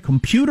need is a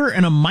computer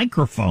and a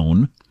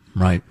microphone.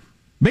 Right.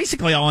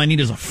 Basically, all I need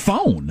is a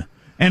phone.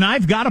 And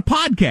I've got a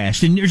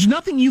podcast, and there's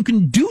nothing you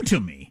can do to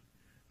me.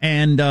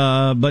 And,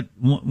 but,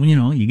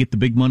 you get the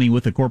big money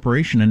with a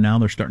corporation, and now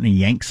they're starting to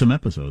yank some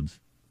episodes.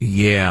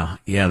 Yeah,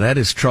 that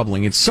is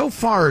troubling. And so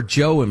far,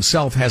 Joe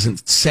himself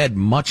hasn't said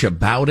much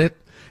about it,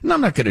 and I'm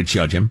not going to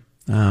judge him.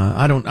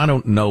 I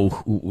don't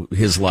know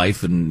his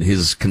life and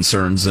his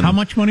concerns. And how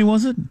much money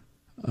was it?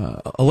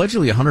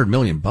 Allegedly $100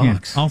 million. Yeah,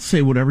 I'll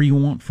say whatever you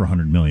want for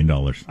 $100 million.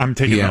 I'm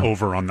taking the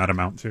over on that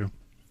amount too.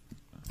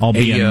 I'll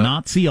be a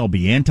Nazi. I'll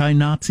be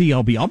anti-Nazi.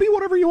 I'll be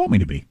whatever you want me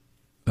to be.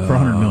 For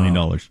 $100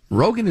 million.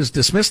 Rogan has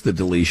dismissed the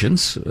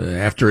deletions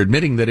after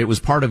admitting that it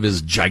was part of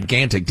his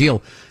gigantic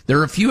deal. There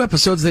are a few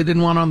episodes they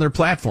didn't want on their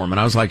platform, and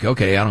I was like,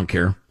 okay, I don't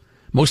care.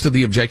 Most of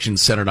the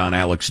objections centered on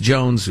Alex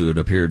Jones, who had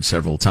appeared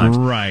several times.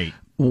 Right.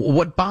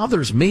 what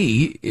bothers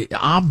me,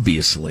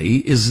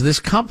 obviously, is this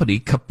company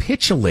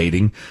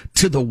capitulating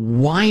to the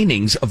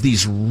whinings of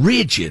these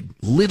rigid,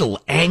 little,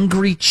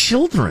 angry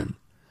children.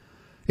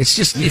 It's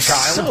just,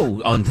 it's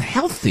so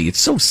unhealthy. It's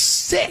so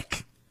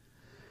sick.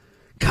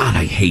 God,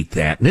 I hate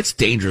that. And it's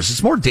dangerous.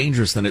 It's more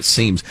dangerous than it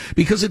seems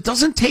because it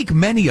doesn't take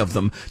many of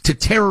them to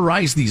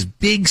terrorize these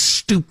big,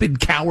 stupid,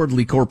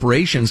 cowardly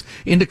corporations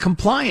into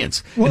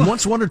compliance. Well, and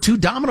once one or two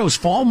dominoes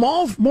fall,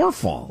 more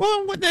fall.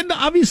 Well, then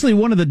obviously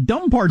one of the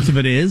dumb parts of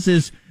it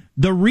is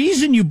the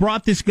reason you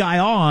brought this guy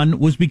on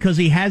was because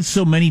he has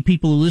so many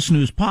people who listen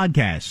to his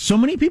podcast. So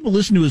many people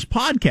listen to his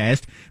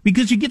podcast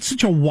because you get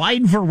such a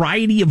wide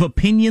variety of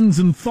opinions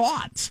and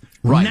thoughts.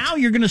 Right. Now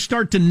you're going to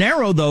start to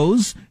narrow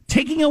those,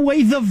 taking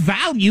away the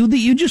value that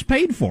you just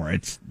paid for.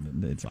 It's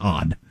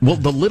odd. Well,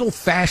 the little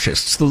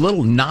fascists, the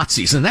little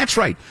Nazis, and that's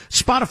right,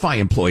 Spotify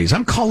employees,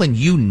 I'm calling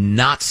you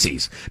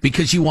Nazis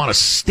because you want to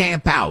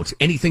stamp out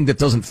anything that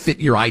doesn't fit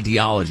your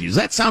ideology. Does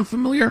that sound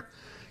familiar?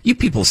 You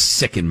people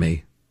sicken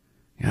me.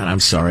 God,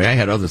 I'm sorry. I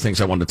had other things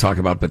I wanted to talk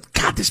about, but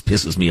God, this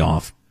pisses me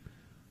off.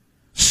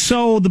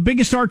 So, the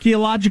biggest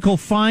archaeological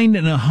find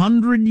in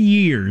 100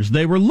 years.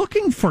 They were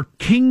looking for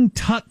King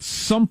Tut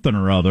something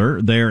or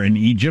other there in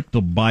Egypt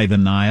by the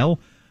Nile.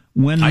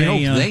 I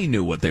hope they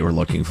knew what they were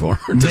looking for.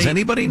 Does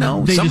anybody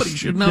know? Somebody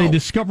should know. They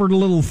discovered a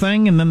little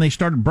thing, and then they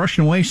started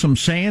brushing away some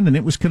sand, and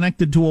it was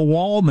connected to a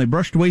wall, and they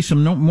brushed away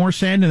some more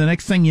sand, and the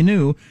next thing you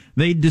knew,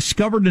 they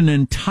discovered an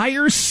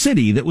entire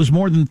city that was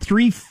more than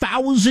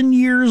 3,000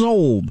 years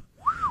old.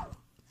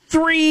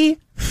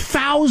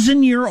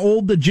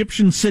 3,000-year-old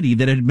Egyptian city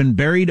that had been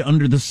buried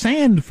under the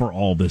sand for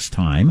all this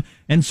time,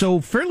 and so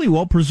fairly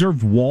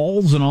well-preserved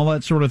walls and all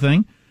that sort of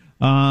thing.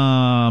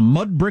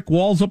 Mud brick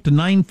walls up to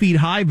 9 feet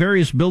high,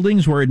 various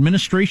buildings where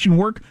administration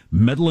work,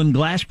 metal and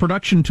glass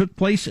production took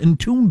place, and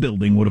tomb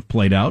building would have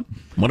played out.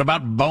 What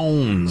about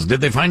bones?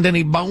 Did they find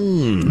any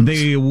bones?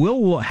 They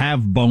will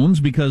have bones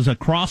because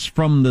across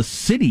from the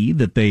city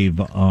that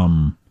they've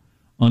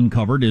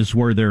uncovered is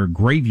where their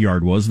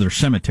graveyard was, their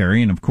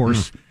cemetery, and of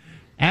course...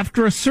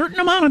 After a certain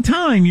amount of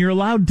time, you're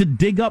allowed to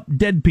dig up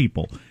dead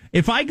people.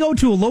 If I go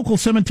to a local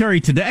cemetery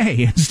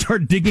today and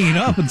start digging it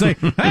up and say,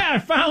 hey, I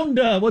found,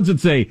 what's it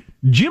say,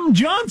 Jim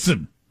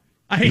Johnson.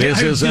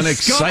 This is an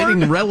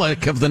exciting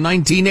relic of the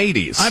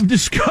 1980s. I've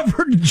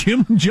discovered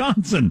Jim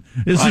Johnson.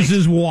 This is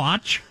his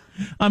watch.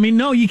 I mean,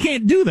 no, you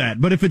can't do that.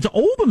 But if it's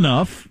old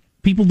enough,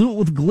 people do it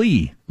with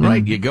glee.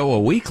 Right. You go a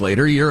week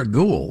later, you're a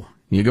ghoul.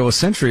 You go a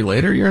century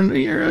later, you're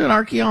an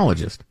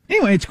archaeologist.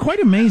 Anyway, it's quite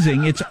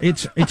amazing.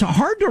 It's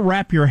hard to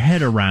wrap your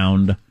head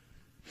around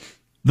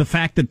the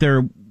fact that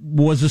there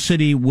was a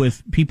city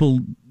with people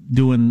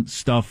doing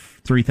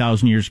stuff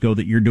 3,000 years ago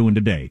that you're doing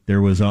today.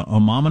 There was a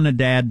mom and a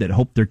dad that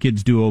hoped their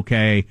kids do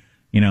okay.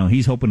 You know,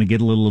 he's hoping to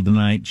get a little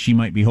tonight. She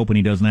might be hoping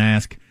he doesn't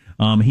ask.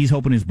 He's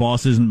hoping his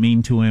boss isn't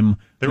mean to him.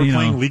 They were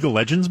playing League of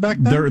Legends back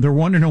then? They're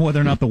wondering whether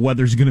or not the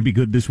weather's going to be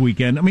good this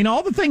weekend. I mean,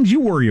 all the things you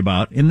worry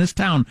about in this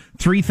town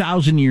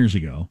 3,000 years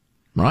ago.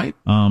 Right.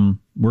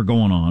 We're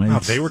going on. Wow,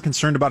 they were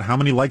concerned about how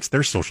many likes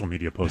their social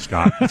media posts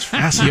got. That's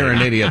fascinating. You're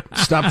an idiot.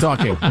 Stop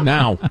talking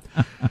now.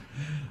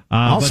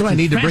 Also, I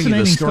need to bring you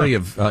the story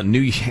of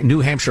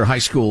New Hampshire high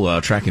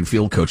school track and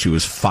field coach who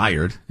was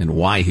fired and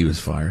why he was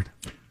fired.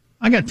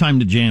 I got time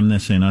to jam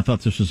this in. I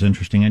thought this was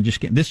interesting.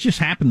 This just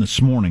happened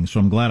this morning, so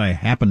I'm glad I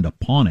happened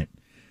upon it.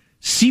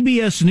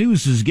 CBS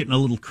News is getting a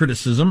little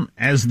criticism,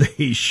 as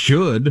they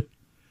should,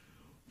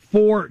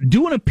 for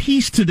doing a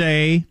piece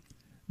today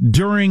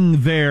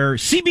during their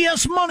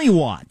CBS Money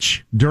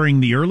Watch during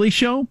the early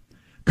show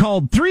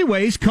called 3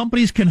 Ways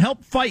Companies Can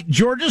Help Fight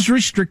Georgia's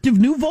Restrictive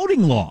New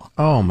Voting Law.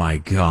 Oh, my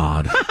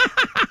God.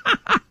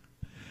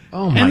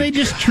 And they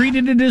just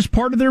treated it as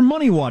part of their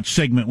Money Watch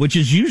segment, which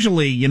is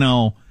usually,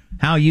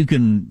 how you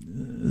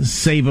can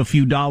save a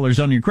few dollars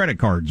on your credit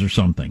cards or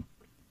something.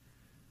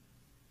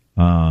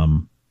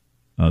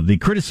 The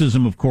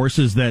criticism, of course,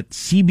 is that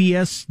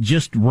CBS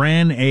just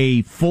ran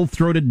a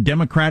full-throated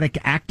Democratic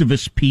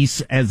activist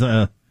piece as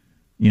a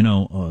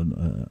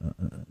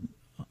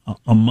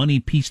money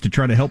piece to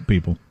try to help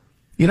people.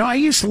 I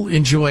used to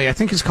enjoy, I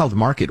think it's called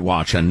Market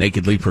Watch on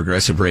Nakedly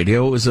Progressive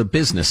Radio. It was a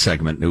business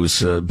segment. It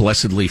was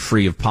blessedly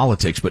free of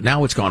politics, but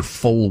now it's gone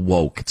full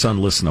woke. It's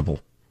unlistenable.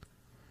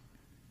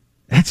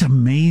 That's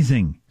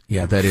amazing.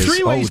 Yeah, that is.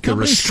 The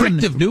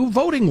restrictive new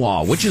voting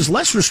law, which is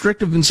less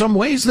restrictive in some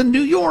ways than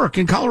New York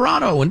and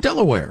Colorado and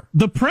Delaware.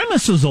 The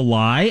premise is a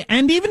lie,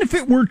 and even if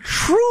it were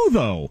true,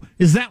 though,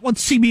 is that what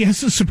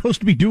CBS is supposed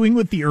to be doing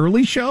with the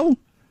early show?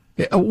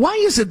 Why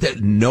is it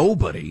that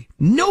nobody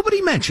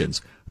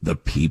mentions the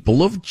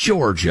people of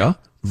Georgia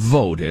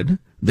voted,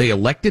 they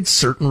elected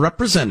certain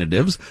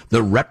representatives,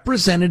 the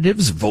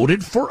representatives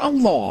voted for a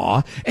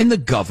law, and the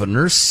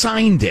governor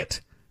signed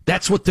it?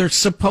 That's what they're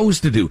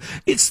supposed to do.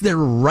 It's their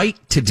right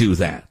to do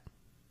that.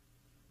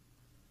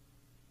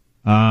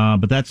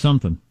 But that's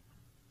something.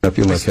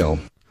 Fabulous hell.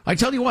 I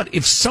tell you what,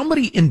 if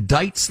somebody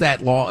indicts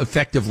that law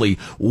effectively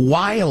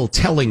while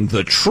telling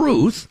the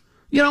truth,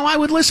 I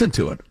would listen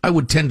to it. I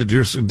would tend to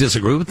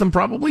disagree with them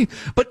probably,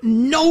 but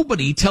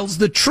nobody tells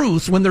the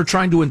truth when they're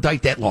trying to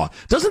indict that law.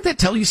 Doesn't that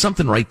tell you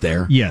something right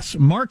there? Yes.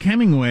 Mark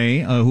Hemingway,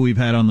 who we've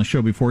had on the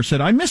show before,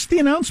 said, I missed the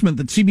announcement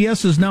that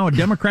CBS is now a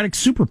Democratic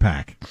super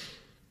PAC.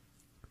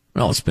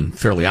 Well, it's been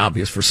fairly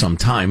obvious for some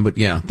time, but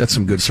yeah, that's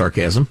some good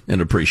sarcasm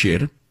and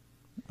appreciated.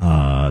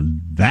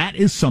 That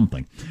is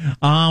something. We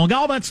got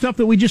all that stuff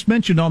that we just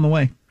mentioned on the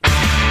way.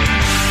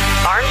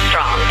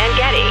 Armstrong and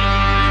Getty.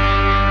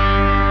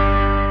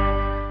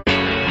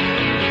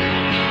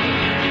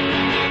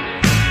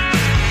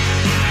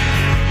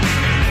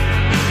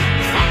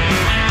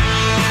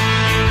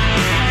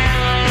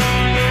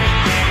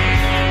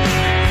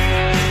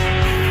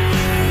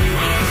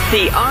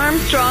 The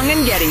Armstrong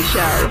and Getty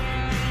Show.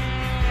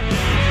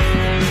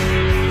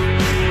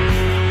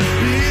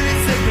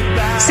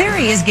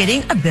 Siri is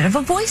getting a bit of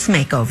a voice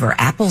makeover.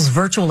 Apple's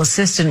virtual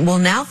assistant will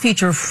now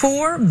feature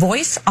 4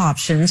 voice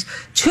options,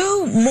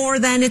 2 more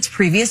than its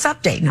previous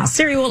update. Now,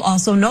 Siri will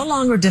also no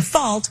longer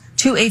default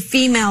to a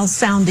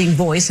female-sounding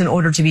voice in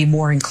order to be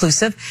more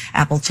inclusive.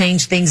 Apple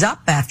changed things up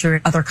after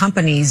other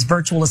companies'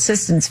 virtual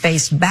assistants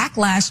faced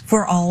backlash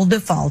for all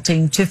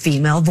defaulting to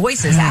female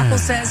voices. Apple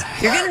says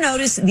you're going to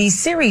notice these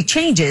Siri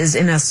changes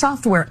in a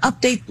software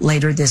update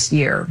later this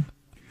year.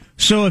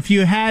 So if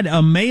you had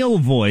a male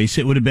voice,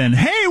 it would have been,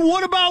 hey,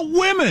 what about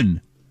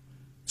women?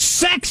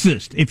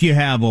 Sexist. If you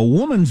have a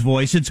woman's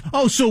voice, it's,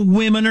 so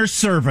women are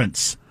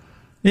servants.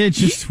 It's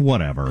just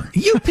whatever.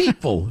 You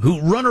people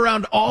who run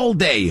around all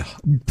day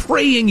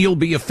praying you'll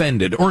be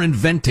offended or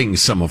inventing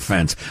some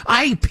offense,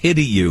 I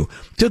pity you.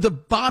 To the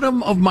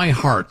bottom of my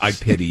heart, I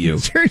pity you.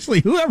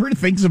 Seriously, whoever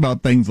thinks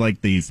about things like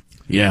these.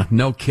 Yeah,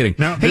 no kidding.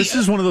 Now, this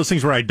is one of those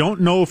things where I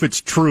don't know if it's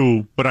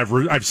true, but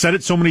I've said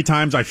it so many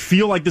times. I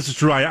feel like this is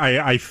true.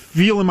 I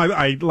feel in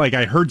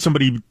I heard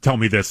somebody tell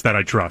me this that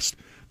I trust.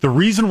 The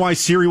reason why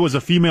Siri was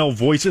a female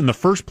voice in the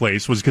first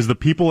place was because the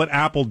people at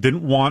Apple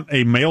didn't want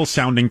a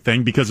male-sounding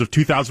thing because of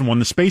 2001: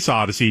 The Space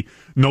Odyssey.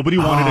 Nobody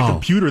wanted a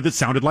computer that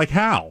sounded like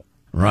Hal.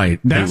 Right.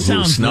 That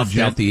sounds snuffed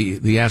legit. out the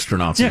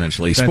astronauts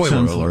eventually.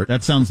 Spoiler alert.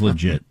 That sounds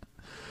legit.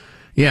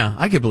 Yeah,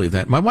 I can believe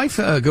that. My wife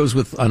goes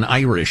with an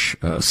Irish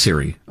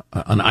Siri,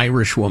 an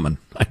Irish woman.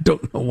 I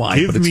don't know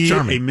why, but it's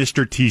charming. Give me a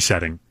Mr. T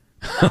setting.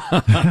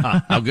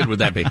 How good would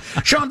that be?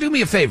 Sean, do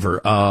me a favor.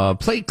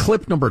 Play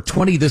clip number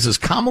 20. This is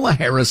Kamala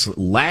Harris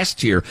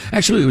last year.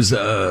 Actually, it was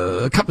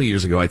a couple of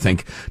years ago, I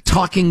think,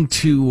 talking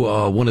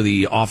to one of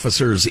the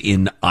officers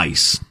in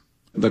ICE.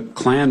 The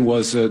Klan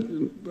was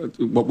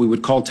what we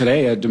would call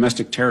today a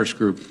domestic terrorist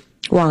group.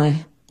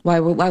 Why? Why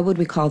would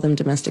we call them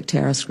domestic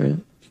terrorist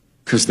group?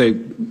 Because they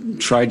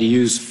tried to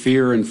use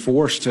fear and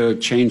force to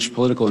change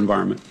political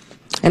environment.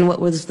 And what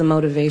was the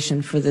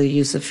motivation for the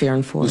use of fear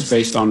and force? It was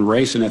based on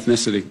race and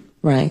ethnicity.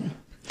 Right.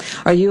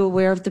 Are you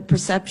aware of the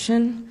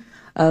perception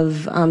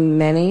of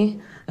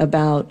many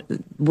about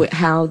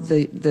how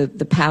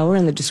the power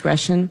and the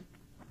discretion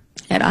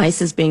at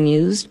ICE is being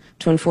used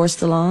to enforce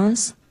the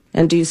laws?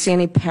 And do you see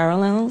any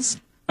parallels?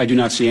 I do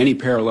not see any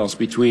parallels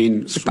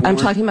between I'm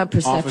talking about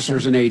perception.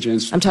 Officers and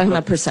agents. I'm talking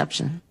about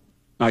perception.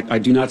 I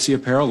do not see a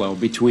parallel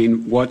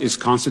between what is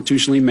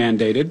constitutionally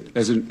mandated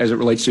as it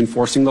relates to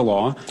enforcing the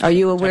law. Are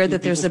you aware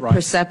that there's a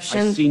perception?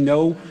 I see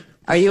no.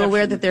 Are you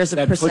aware that there's a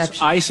perception that puts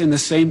ICE in the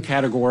same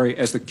category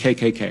as the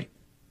KKK?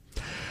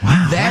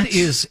 Wow, that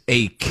is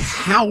a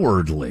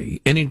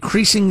cowardly and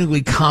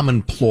increasingly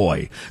common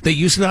ploy. They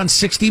used it on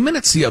 60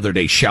 Minutes the other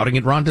day, shouting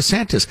at Ron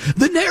DeSantis.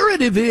 The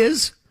narrative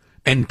is,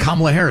 and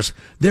Kamala Harris,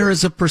 there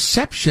is a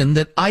perception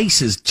that ICE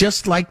is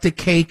just like the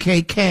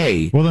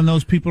KKK. Well, then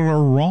those people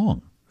are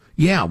wrong.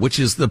 Yeah, which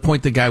is the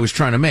point the guy was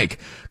trying to make.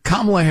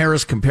 Kamala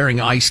Harris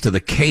comparing ICE to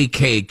the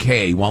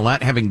KKK while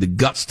not having the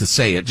guts to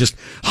say it, just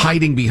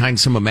hiding behind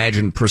some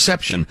imagined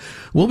perception.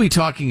 We'll be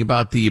talking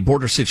about the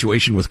border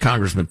situation with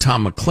Congressman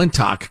Tom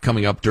McClintock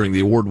coming up during the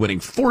award-winning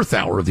 4th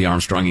hour of the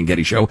Armstrong and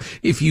Getty Show.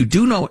 If you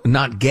do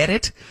not get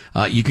it,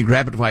 you can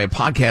grab it via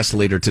podcast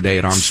later today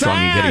at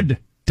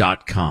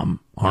ArmstrongandGetty.com.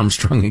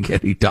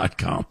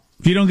 ArmstrongandGetty.com.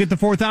 If you don't get the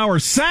 4th hour,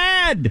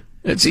 sad!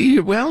 It's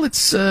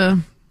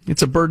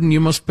a burden you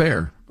must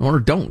bear. Or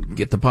don't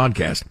get the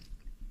podcast.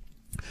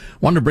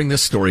 Wanted to bring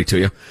this story to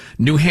you.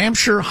 New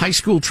Hampshire high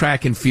school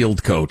track and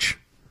field coach.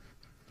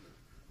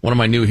 One of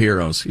my new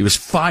heroes. He was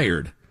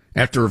fired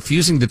after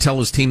refusing to tell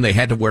his team they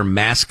had to wear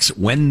masks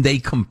when they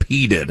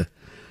competed.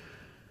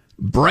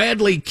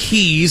 Bradley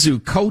Keys, who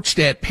coached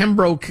at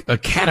Pembroke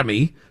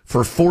Academy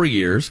for 4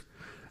 years,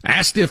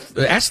 asked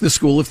the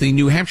school if the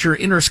New Hampshire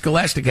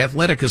Interscholastic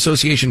Athletic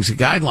Association's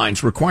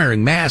guidelines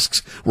requiring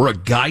masks were a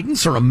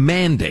guidance or a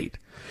mandate.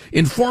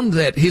 Informed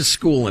that his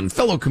school and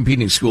fellow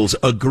competing schools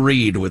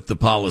agreed with the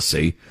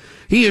policy,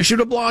 He issued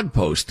a blog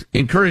post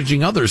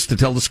encouraging others to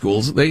tell the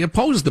schools they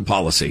opposed the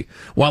policy,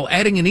 while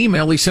adding an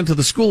email he sent to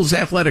the school's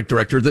athletic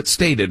director that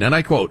stated, and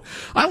I quote,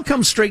 "I'll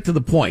come straight to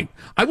the point.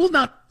 I will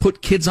not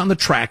put kids on the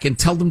track and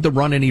tell them to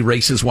run any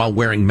races while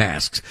wearing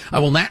masks. I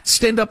will not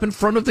stand up in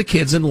front of the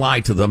kids and lie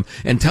to them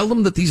and tell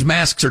them that these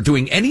masks are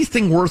doing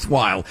anything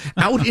worthwhile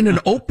out in an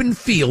open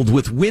field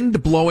with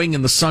wind blowing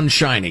and the sun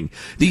shining.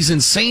 These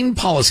insane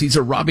policies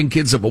are robbing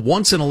kids of a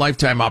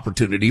once-in-a-lifetime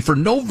opportunity for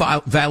no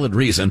valid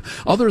reason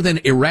other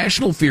than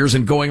irrational fears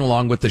and going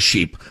along with the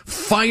sheep.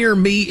 Fire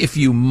me if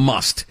you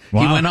must."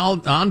 Wow. He went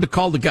on to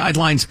call the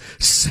guidelines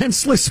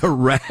senseless,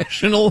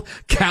 irrational,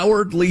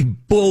 cowardly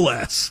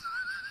bull-ass.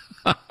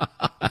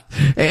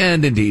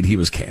 And indeed, he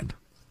was canned.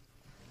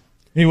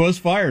 He was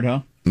fired,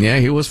 huh? Yeah,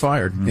 he was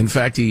fired. In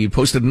fact, he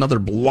posted another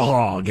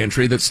blog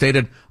entry that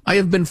stated, "I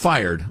have been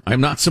fired.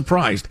 I'm not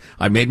surprised.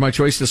 I made my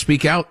choice to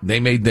speak out. They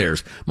made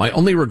theirs. My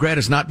only regret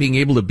is not being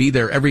able to be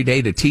there every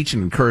day to teach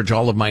and encourage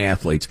all of my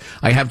athletes.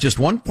 I have just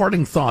one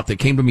parting thought that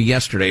came to me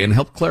yesterday and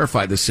helped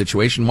clarify this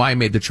situation, why I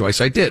made the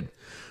choice I did.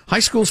 High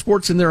school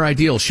sports in their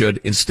ideal should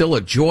instill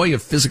a joy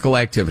of physical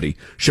activity,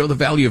 show the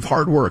value of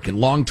hard work and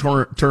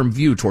long-term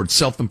view towards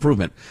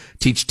self-improvement,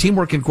 teach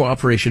teamwork and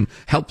cooperation,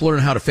 help learn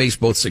how to face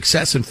both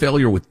success and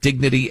failure with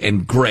dignity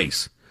and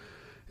grace.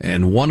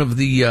 And one of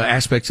the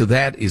aspects of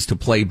that is to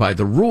play by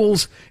the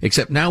rules,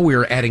 except now we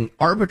are adding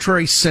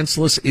arbitrary,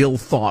 senseless,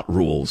 ill-thought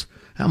rules."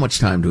 How much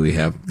time do we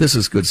have? This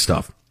is good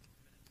stuff.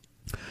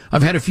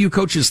 "I've had a few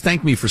coaches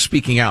thank me for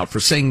speaking out, for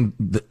saying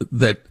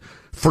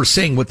for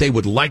saying what they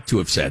would like to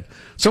have said.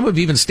 Some have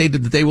even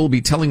stated that they will be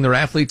telling their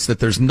athletes that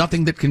there's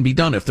nothing that can be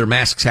done if their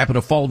masks happen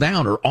to fall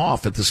down or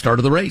off at the start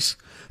of the race.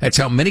 That's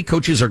how many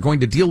coaches are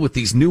going to deal with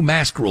these new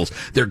mask rules.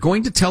 They're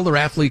going to tell their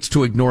athletes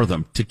to ignore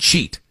them, to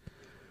cheat.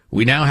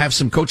 We now have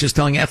some coaches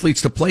telling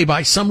athletes to play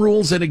by some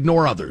rules and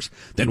ignore others.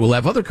 Then we'll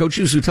have other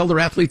coaches who tell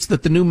their athletes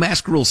that the new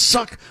mask rules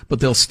suck,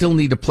 but they'll still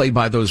need to play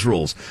by those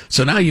rules.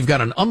 So now you've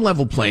got an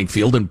unlevel playing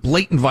field and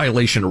blatant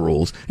violation of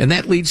rules, and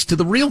that leads to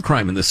the real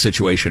crime in this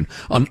situation,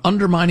 an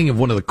undermining of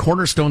one of the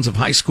cornerstones of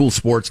high school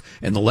sports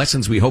and the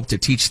lessons we hope to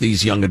teach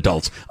these young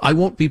adults. I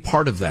won't be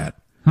part of that."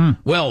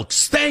 Well,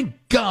 thank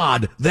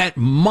God that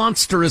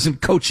monster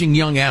isn't coaching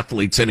young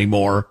athletes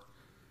anymore.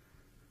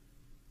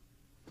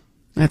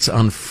 That's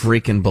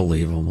unfreaking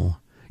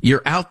believable.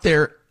 You're out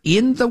there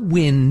in the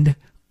wind,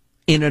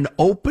 in an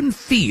open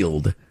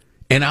field,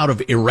 and out of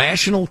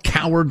irrational,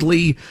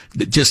 cowardly,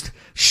 just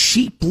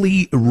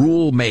sheeply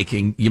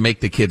rule-making, you make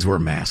the kids wear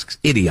masks.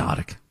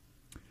 Idiotic.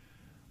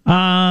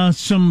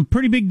 Some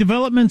pretty big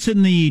developments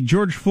in the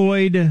George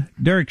Floyd,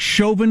 Derek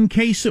Chauvin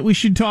case that we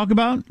should talk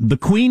about. The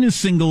Queen is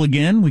single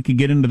again. We could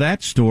get into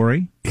that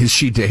story. Is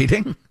she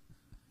dating?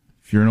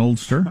 If you're an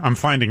oldster. I'm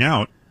finding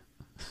out.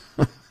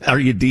 Are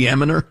you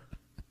DMing her?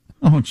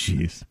 Oh,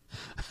 jeez.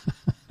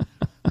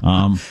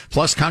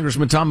 Plus,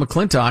 Congressman Tom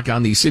McClintock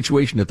on the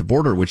situation at the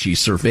border, which he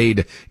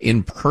surveyed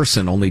in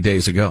person only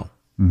days ago.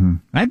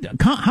 Mm-hmm.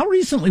 How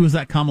recently was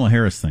that Kamala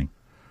Harris thing?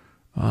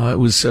 It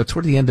was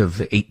toward the end of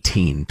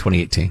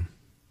 2018.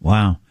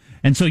 Wow.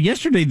 And so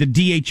yesterday, the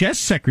DHS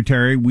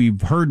secretary,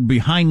 we've heard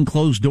behind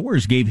closed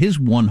doors, gave his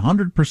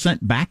 100%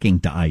 backing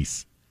to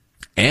ICE.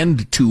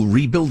 And to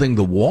rebuilding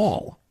the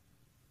wall.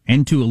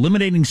 And to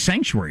eliminating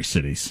sanctuary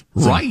cities.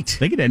 So right.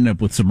 They could end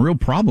up with some real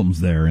problems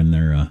there in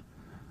their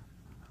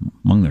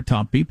among their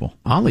top people.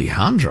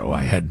 Alejandro,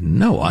 I had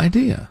no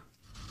idea.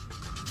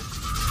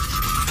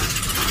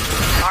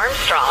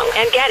 Armstrong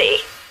and Getty.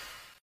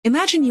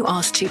 Imagine you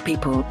ask two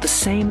people the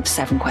same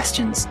 7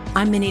 questions.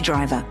 I'm Minnie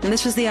Driver, and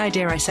this was the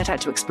idea I set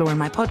out to explore in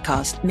my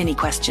podcast, Minnie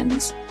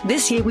Questions.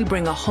 This year, we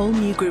bring a whole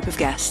new group of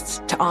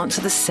guests to answer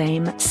the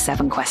same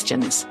 7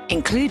 questions,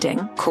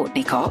 including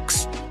Courtney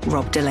Cox,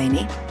 Rob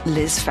Delaney,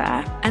 Liz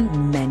Phair,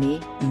 and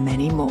many,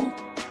 many more.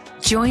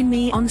 Join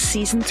me on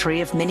Season 3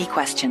 of Minnie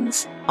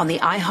Questions on the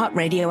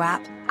iHeartRadio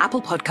app,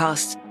 Apple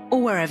Podcasts,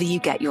 or wherever you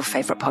get your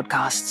favorite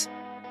podcasts.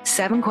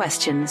 7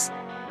 questions,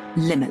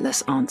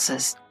 limitless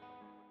answers.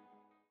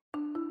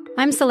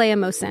 I'm Saleha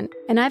Mohsin,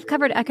 and I've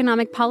covered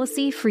economic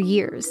policy for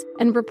years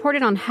and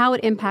reported on how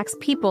it impacts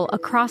people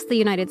across the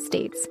United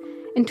States.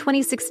 In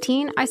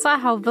 2016, I saw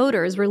how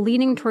voters were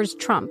leaning towards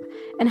Trump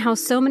and how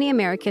so many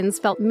Americans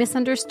felt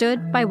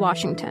misunderstood by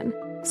Washington.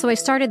 So I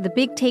started The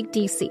Big Take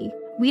DC.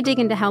 We dig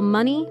into how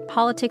money,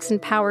 politics,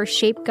 and power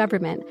shape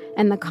government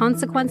and the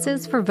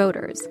consequences for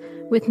voters.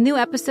 With new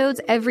episodes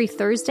every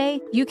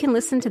Thursday, you can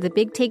listen to The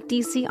Big Take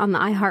DC on the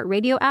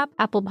iHeartRadio app,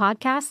 Apple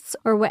Podcasts,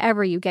 or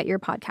wherever you get your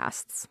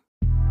podcasts.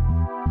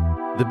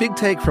 The Big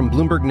Take from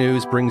Bloomberg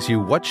News brings you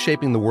what's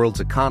shaping the world's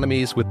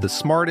economies with the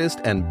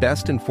smartest and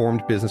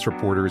best-informed business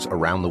reporters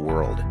around the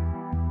world.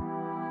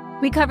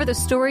 We cover the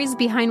stories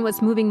behind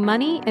what's moving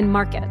money and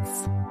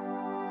markets.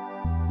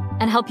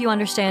 And help you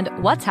understand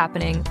what's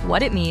happening,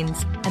 what it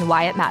means, and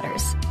why it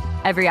matters.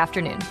 Every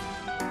afternoon.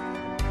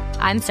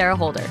 I'm Sarah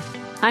Holder.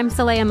 I'm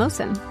Saleha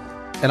Mohsin.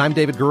 And I'm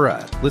David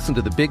Gura. Listen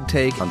to The Big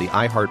Take on the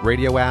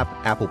iHeartRadio app,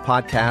 Apple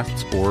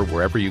Podcasts, or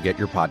wherever you get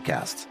your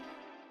podcasts.